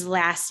this is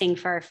lasting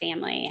for our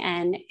family.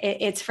 And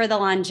it's for the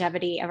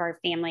longevity of our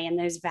family and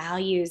those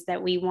values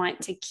that we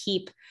want to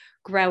keep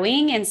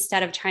growing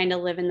instead of trying to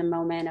live in the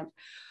moment of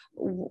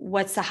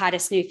what's the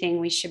hottest new thing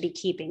we should be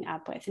keeping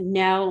up with.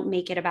 No,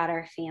 make it about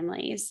our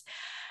families.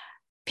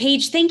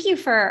 Paige, thank you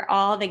for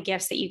all the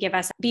gifts that you give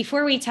us.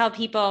 Before we tell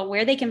people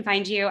where they can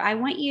find you, I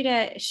want you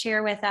to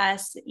share with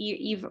us,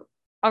 you've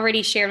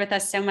already shared with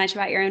us so much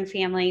about your own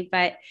family,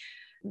 but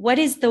what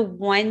is the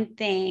one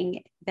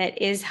thing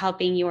that is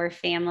helping your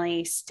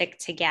family stick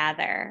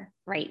together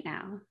right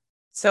now?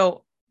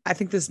 So I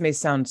think this may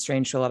sound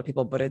strange to a lot of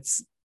people, but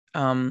it's,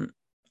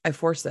 I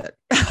force it.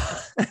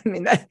 I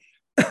mean,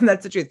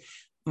 that's the truth.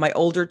 My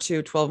older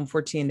 2, 12 and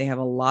 14, they have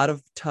a lot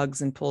of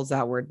tugs and pulls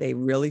outward. They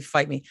really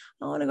fight me.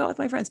 I want to go with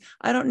my friends.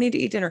 I don't need to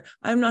eat dinner.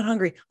 I'm not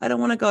hungry. I don't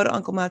want to go to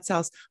Uncle Matt's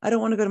house. I don't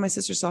want to go to my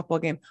sister's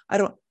softball game.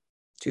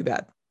 Too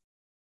bad.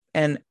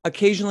 And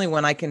occasionally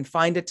when I can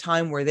find a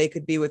time where they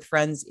could be with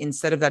friends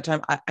instead of that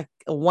time, I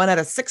 1 out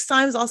of 6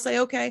 times I'll say,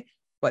 okay,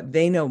 but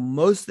they know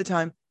most of the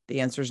time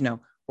the answer is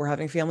no. We're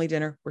having family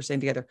dinner. We're staying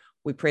together.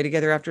 We pray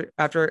together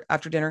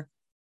after dinner.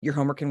 Your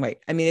homework can wait.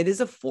 I mean, it is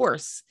a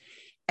force.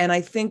 And I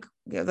think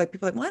like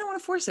people are like, well, I don't want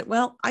to force it.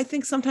 Well, I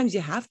think sometimes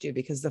you have to,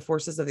 because the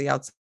forces of the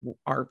outside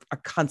are a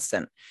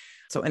constant.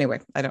 So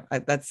anyway,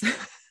 that's,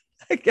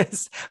 I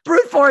guess,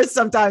 brute force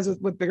sometimes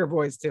with bigger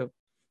boys too.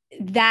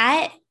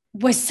 That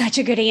was such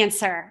a good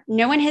answer.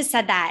 No one has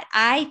said that.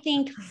 I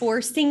think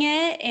forcing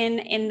it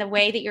in the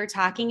way that you're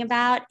talking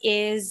about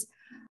is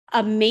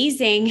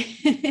amazing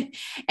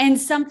and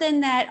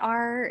something that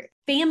our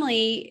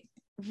family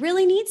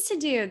really needs to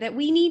do, that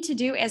we need to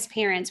do as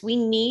parents. We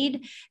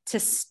need to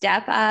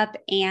step up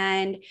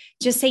and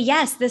just say,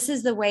 yes, this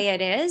is the way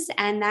it is.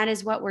 And that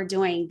is what we're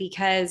doing,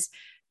 because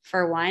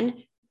for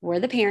one, we're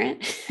the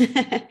parent.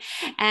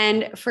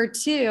 And for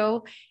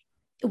two,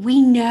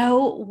 we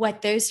know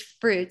what those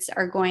fruits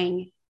are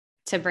going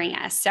to bring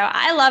us. So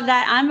I love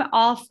that. I'm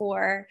all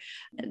for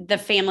the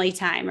family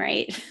time,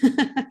 right?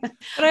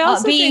 But I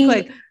also being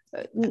think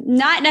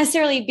not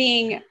necessarily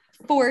being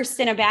forced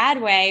in a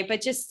bad way,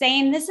 but just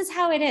saying, this is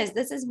how it is.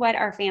 This is what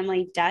our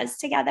family does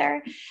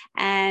together.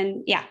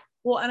 And yeah.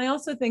 Well, and I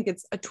also think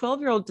it's a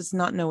 12-year-old does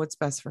not know what's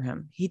best for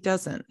him. He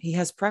doesn't. He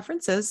has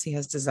preferences. He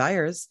has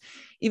desires.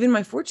 Even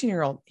my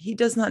 14-year-old, he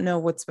does not know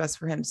what's best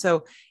for him.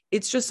 So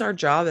it's just our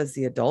job as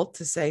the adult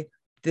to say,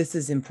 this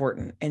is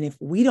important. And if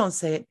we don't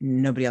say it,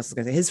 nobody else is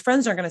going to say. His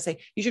friends aren't going to say,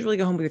 you should really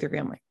go home with your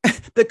family.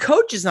 The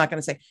coach is not going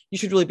to say, you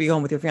should really be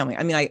home with your family.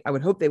 I mean, I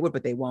would hope they would,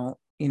 but they won't.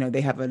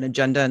 They have an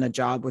agenda and a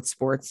job with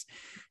sports.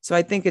 So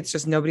I think it's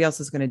just nobody else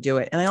is going to do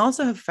it. And I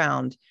also have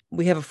found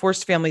we have a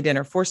forced family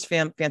dinner,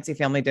 fancy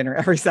family dinner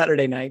every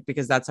Saturday night,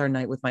 because that's our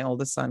night with my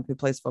oldest son who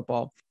plays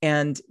football.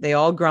 And they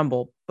all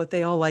grumble, but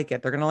they all like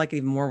it. They're going to like it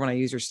even more when I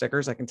use your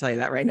stickers. I can tell you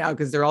that right now,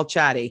 because they're all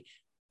chatty.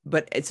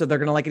 But so they're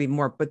going to like it even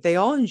more, but they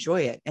all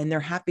enjoy it and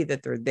they're happy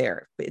that they're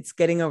there. But it's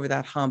getting over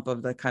that hump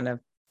of the kind of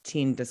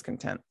teen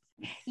discontent.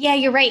 Yeah,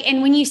 you're right.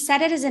 And when you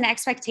set it as an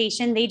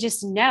expectation, they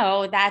just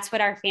know that's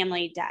what our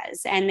family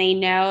does. And they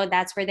know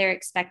that's where they're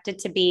expected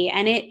to be.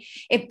 And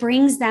it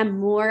brings them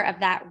more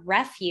of that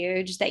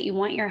refuge that you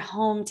want your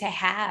home to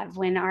have.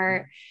 When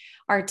our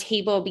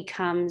table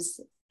becomes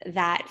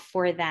that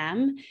for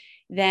them,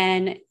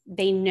 then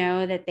they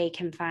know that they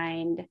can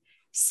find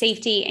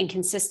safety and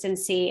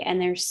consistency.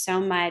 And there's so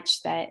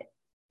much that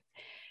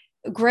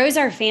grows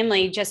our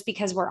family just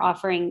because we're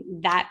offering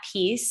that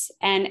piece.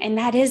 And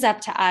that is up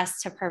to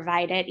us to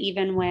provide it,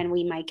 even when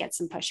we might get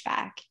some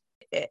pushback.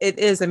 It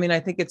is. I mean, I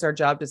think it's our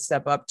job to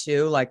step up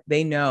too. Like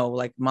they know,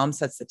 like mom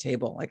sets the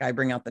table, like I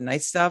bring out the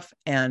nice stuff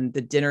and the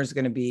dinner is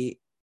going to be,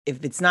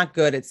 if it's not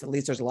good, it's at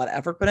least there's a lot of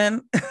effort put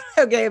in.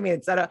 Okay. I mean,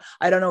 it's not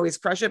I don't always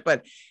crush it,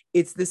 but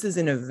this is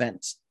an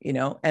event,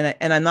 and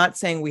I'm not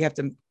saying we have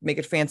to make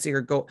it fancy or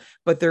go,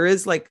 but there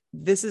is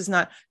this is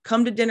not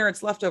come to dinner.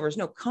 It's leftovers.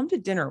 No, come to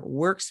dinner.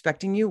 We're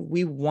expecting you.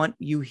 We want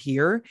you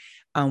here.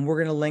 We're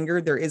going to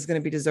linger. There is going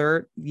to be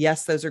dessert.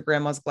 Yes. Those are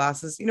grandma's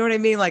glasses. You know what I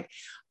mean?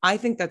 I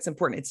think that's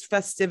important. It's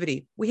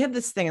festivity. We have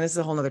this thing, and this is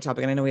a whole nother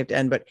topic, and I know we have to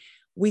end, but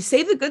we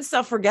save the good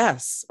stuff for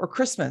guests or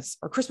Christmas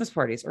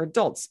parties or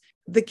adults.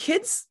 The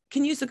kids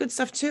can use the good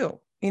stuff too,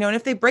 and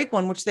if they break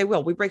one, which they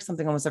will, we break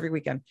something almost every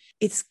weekend.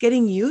 It's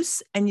getting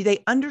use, and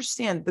they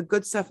understand the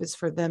good stuff is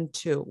for them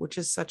too, which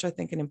is such, I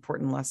think, an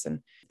important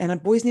lesson.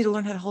 And boys need to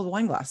learn how to hold a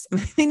wine glass. I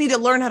mean, they need to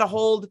learn how to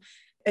hold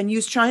and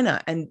use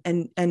china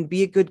and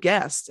be a good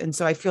guest. And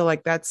so I feel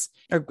like that's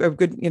a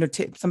good,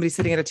 somebody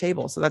sitting at a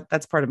table. So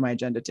that's part of my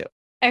agenda too.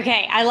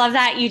 Okay. I love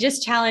that. You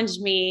just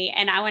challenged me,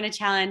 and I want to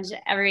challenge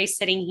everybody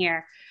sitting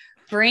here.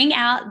 Bring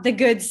out the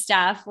good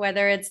stuff,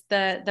 whether it's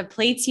the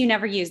plates you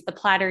never use, the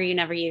platter you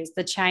never use,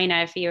 the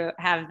china, if you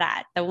have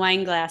that, the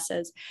wine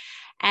glasses.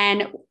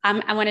 And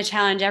I want to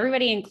challenge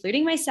everybody,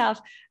 including myself,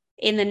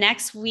 in the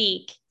next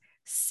week,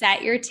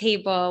 set your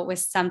table with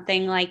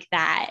something like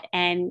that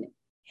and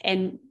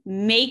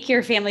make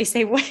your family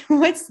say,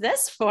 what's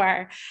this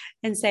for?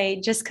 And say,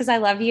 just because I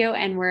love you,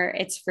 and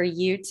it's for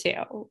you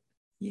too.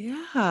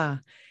 Yeah.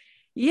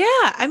 Yeah.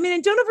 I mean,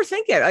 and don't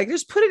overthink it.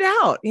 Just put it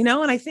out, and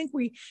I think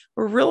we're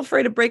real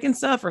afraid of breaking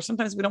stuff, or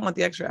sometimes we don't want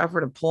the extra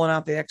effort of pulling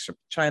out the extra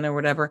china or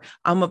whatever.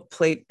 I'm a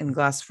plate and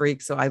glass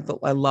freak, so I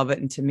love it.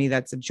 And to me,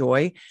 that's a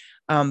joy.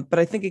 But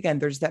I think, again,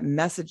 there's that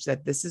message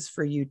that this is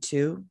for you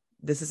too.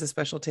 This is a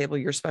special table.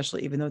 You're special,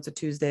 even though it's a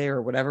Tuesday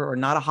or whatever, or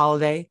not a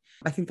holiday.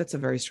 I think that's a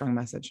very strong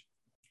message.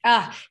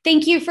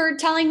 Thank you for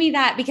telling me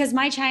that, because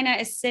my china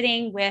is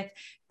sitting with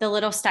the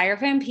little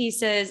styrofoam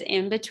pieces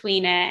in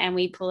between it, and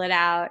we pull it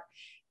out.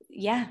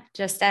 Yeah.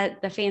 Just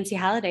at the fancy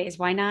holidays.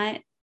 Why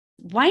not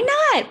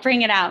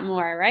bring it out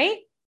more? Right.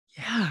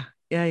 Yeah.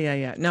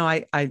 Yeah. No,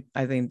 I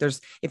think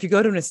if you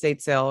go to an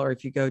estate sale or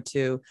if you go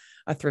to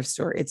a thrift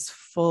store, it's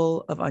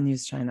full of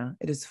unused china.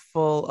 It is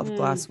full of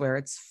glassware.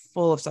 It's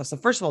full of stuff. So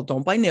first of all,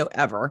 don't buy new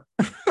ever,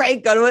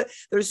 right? Go to it.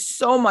 There's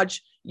so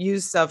much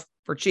used stuff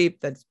for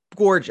cheap. That's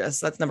gorgeous.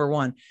 That's number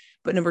one.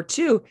 But number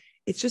two,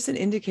 it's just an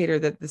indicator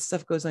that this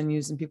stuff goes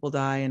unused and people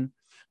die. And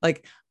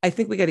I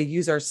think we got to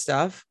use our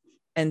stuff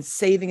and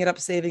saving it up.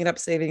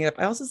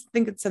 I also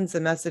think it sends a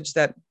message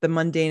that the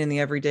mundane and the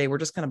everyday, we're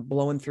just kind of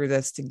blowing through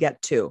this to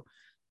get to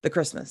the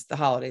Christmas, the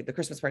holiday, the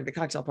Christmas party, the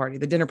cocktail party,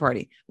 the dinner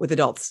party with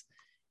adults,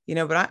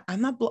 but I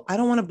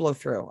don't want to blow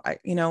through.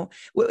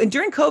 And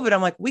during COVID,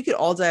 I'm like, we could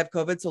all die of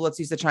COVID. So let's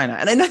use the china.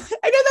 And I know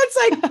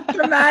that's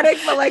dramatic,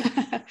 but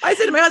I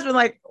said to my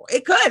husband,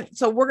 it could.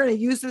 So we're going to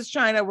use this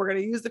china. We're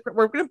going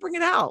to bring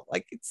it out.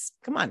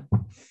 Come on.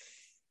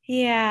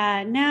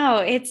 Yeah,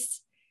 no,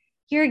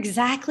 you're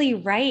exactly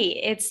right.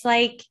 It's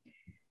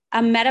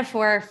a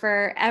metaphor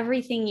for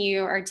everything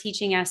you are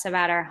teaching us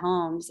about our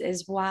homes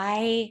is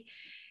why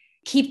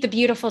keep the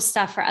beautiful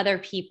stuff for other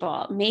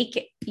people.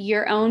 Make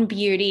your own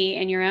beauty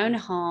in your own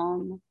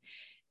home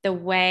the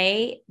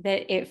way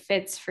that it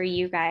fits for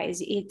you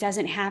guys. It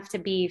doesn't have to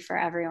be for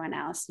everyone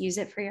else. Use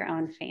it for your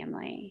own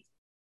family.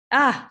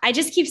 I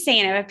just keep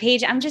saying it, but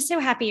Paige, I'm just so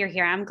happy you're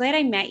here. I'm glad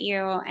I met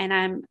you, and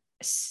I'm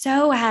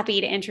so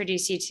happy to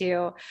introduce you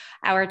to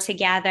our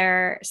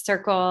Together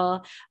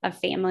circle of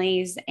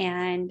families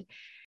and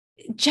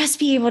just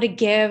be able to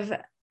give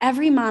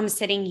every mom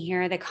sitting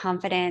here the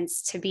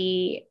confidence to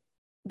be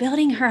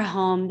building her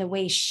home the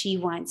way she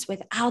wants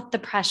without the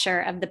pressure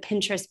of the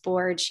Pinterest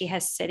board she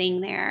has sitting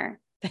there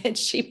that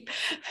she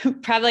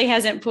probably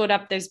hasn't pulled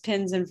up those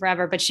pins in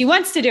forever, but she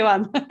wants to do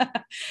them.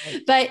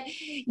 But,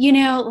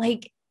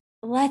 like,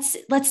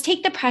 let's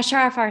take the pressure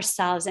off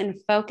ourselves and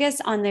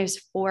focus on those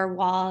four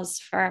walls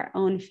for our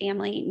own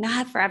family,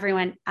 not for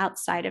everyone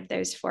outside of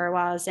those four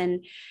walls.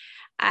 And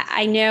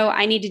I know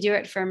I need to do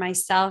it for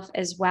myself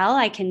as well.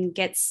 I can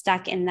get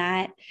stuck in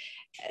that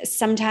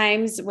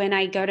sometimes when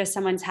I go to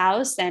someone's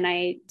house and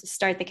I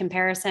start the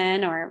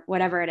comparison or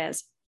whatever it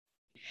is.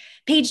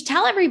 Paige,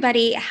 tell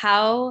everybody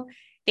how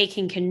they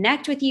can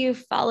connect with you,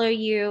 follow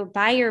you,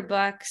 buy your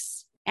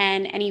books,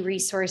 and any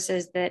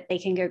resources that they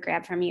can go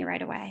grab from you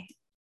right away.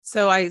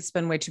 So I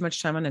spend way too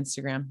much time on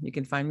Instagram. You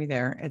can find me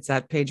there. It's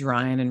at Paige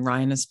Ryan, and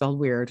Ryan is spelled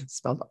weird,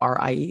 spelled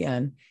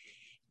R-I-E-N.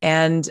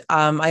 And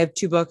I have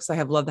two books. I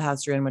have Love the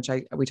House You're In, which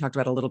we talked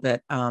about a little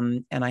bit.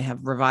 And I have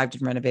Revived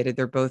and Renovated.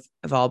 They're both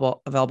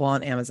available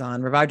on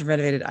Amazon. Revived and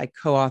Renovated, I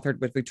co-authored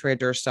with Victoria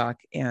Durstock.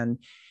 And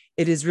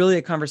it is really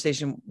a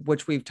conversation,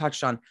 which we've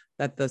touched on,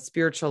 that the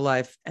spiritual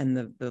life and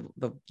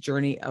the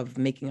journey of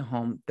making a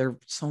home, there are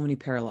so many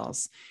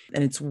parallels,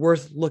 and it's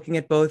worth looking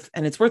at both,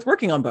 and it's worth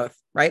working on both,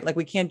 right? Like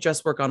we can't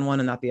just work on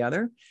one and not the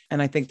other.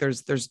 And I think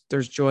there's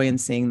joy in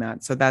seeing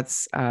that. So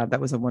that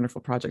was a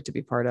wonderful project to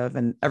be part of,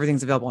 and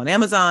everything's available on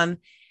Amazon.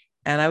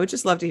 And I would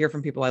just love to hear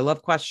from people. I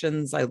love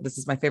questions. This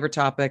is my favorite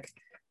topic.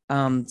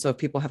 So if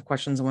people have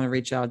questions and want to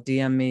reach out,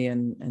 DM me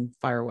and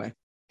fire away.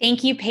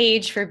 Thank you,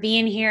 Paige, for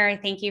being here.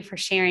 Thank you for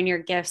sharing your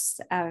gifts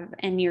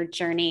and your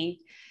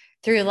journey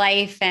through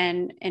life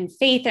and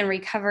faith and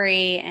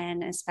recovery,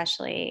 and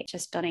especially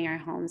just building our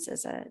homes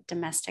as a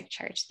domestic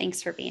church.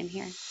 Thanks for being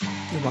here.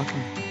 You're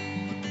welcome.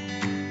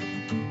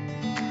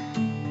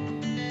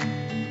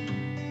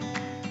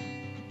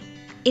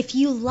 If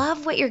you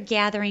love what you're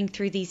gathering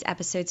through these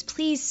episodes,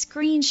 please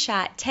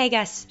screenshot, tag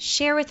us,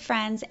 share with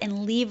friends,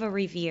 and leave a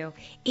review.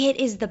 It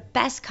is the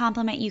best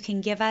compliment you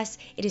can give us.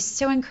 It is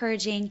so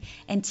encouraging,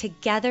 and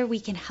together we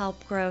can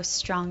help grow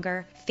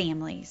stronger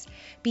families.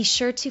 Be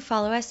sure to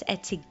follow us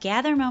at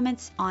Together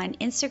Moments on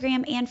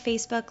Instagram and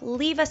Facebook.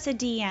 Leave us a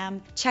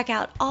DM. Check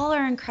out all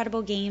our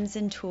incredible games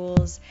and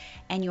tools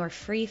and your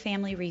free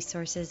family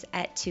resources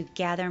at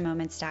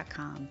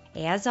togethermoments.com.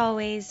 As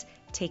always,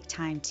 take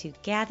time to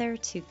gather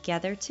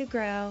together to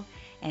grow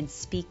and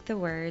speak the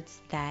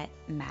words that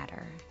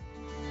matter.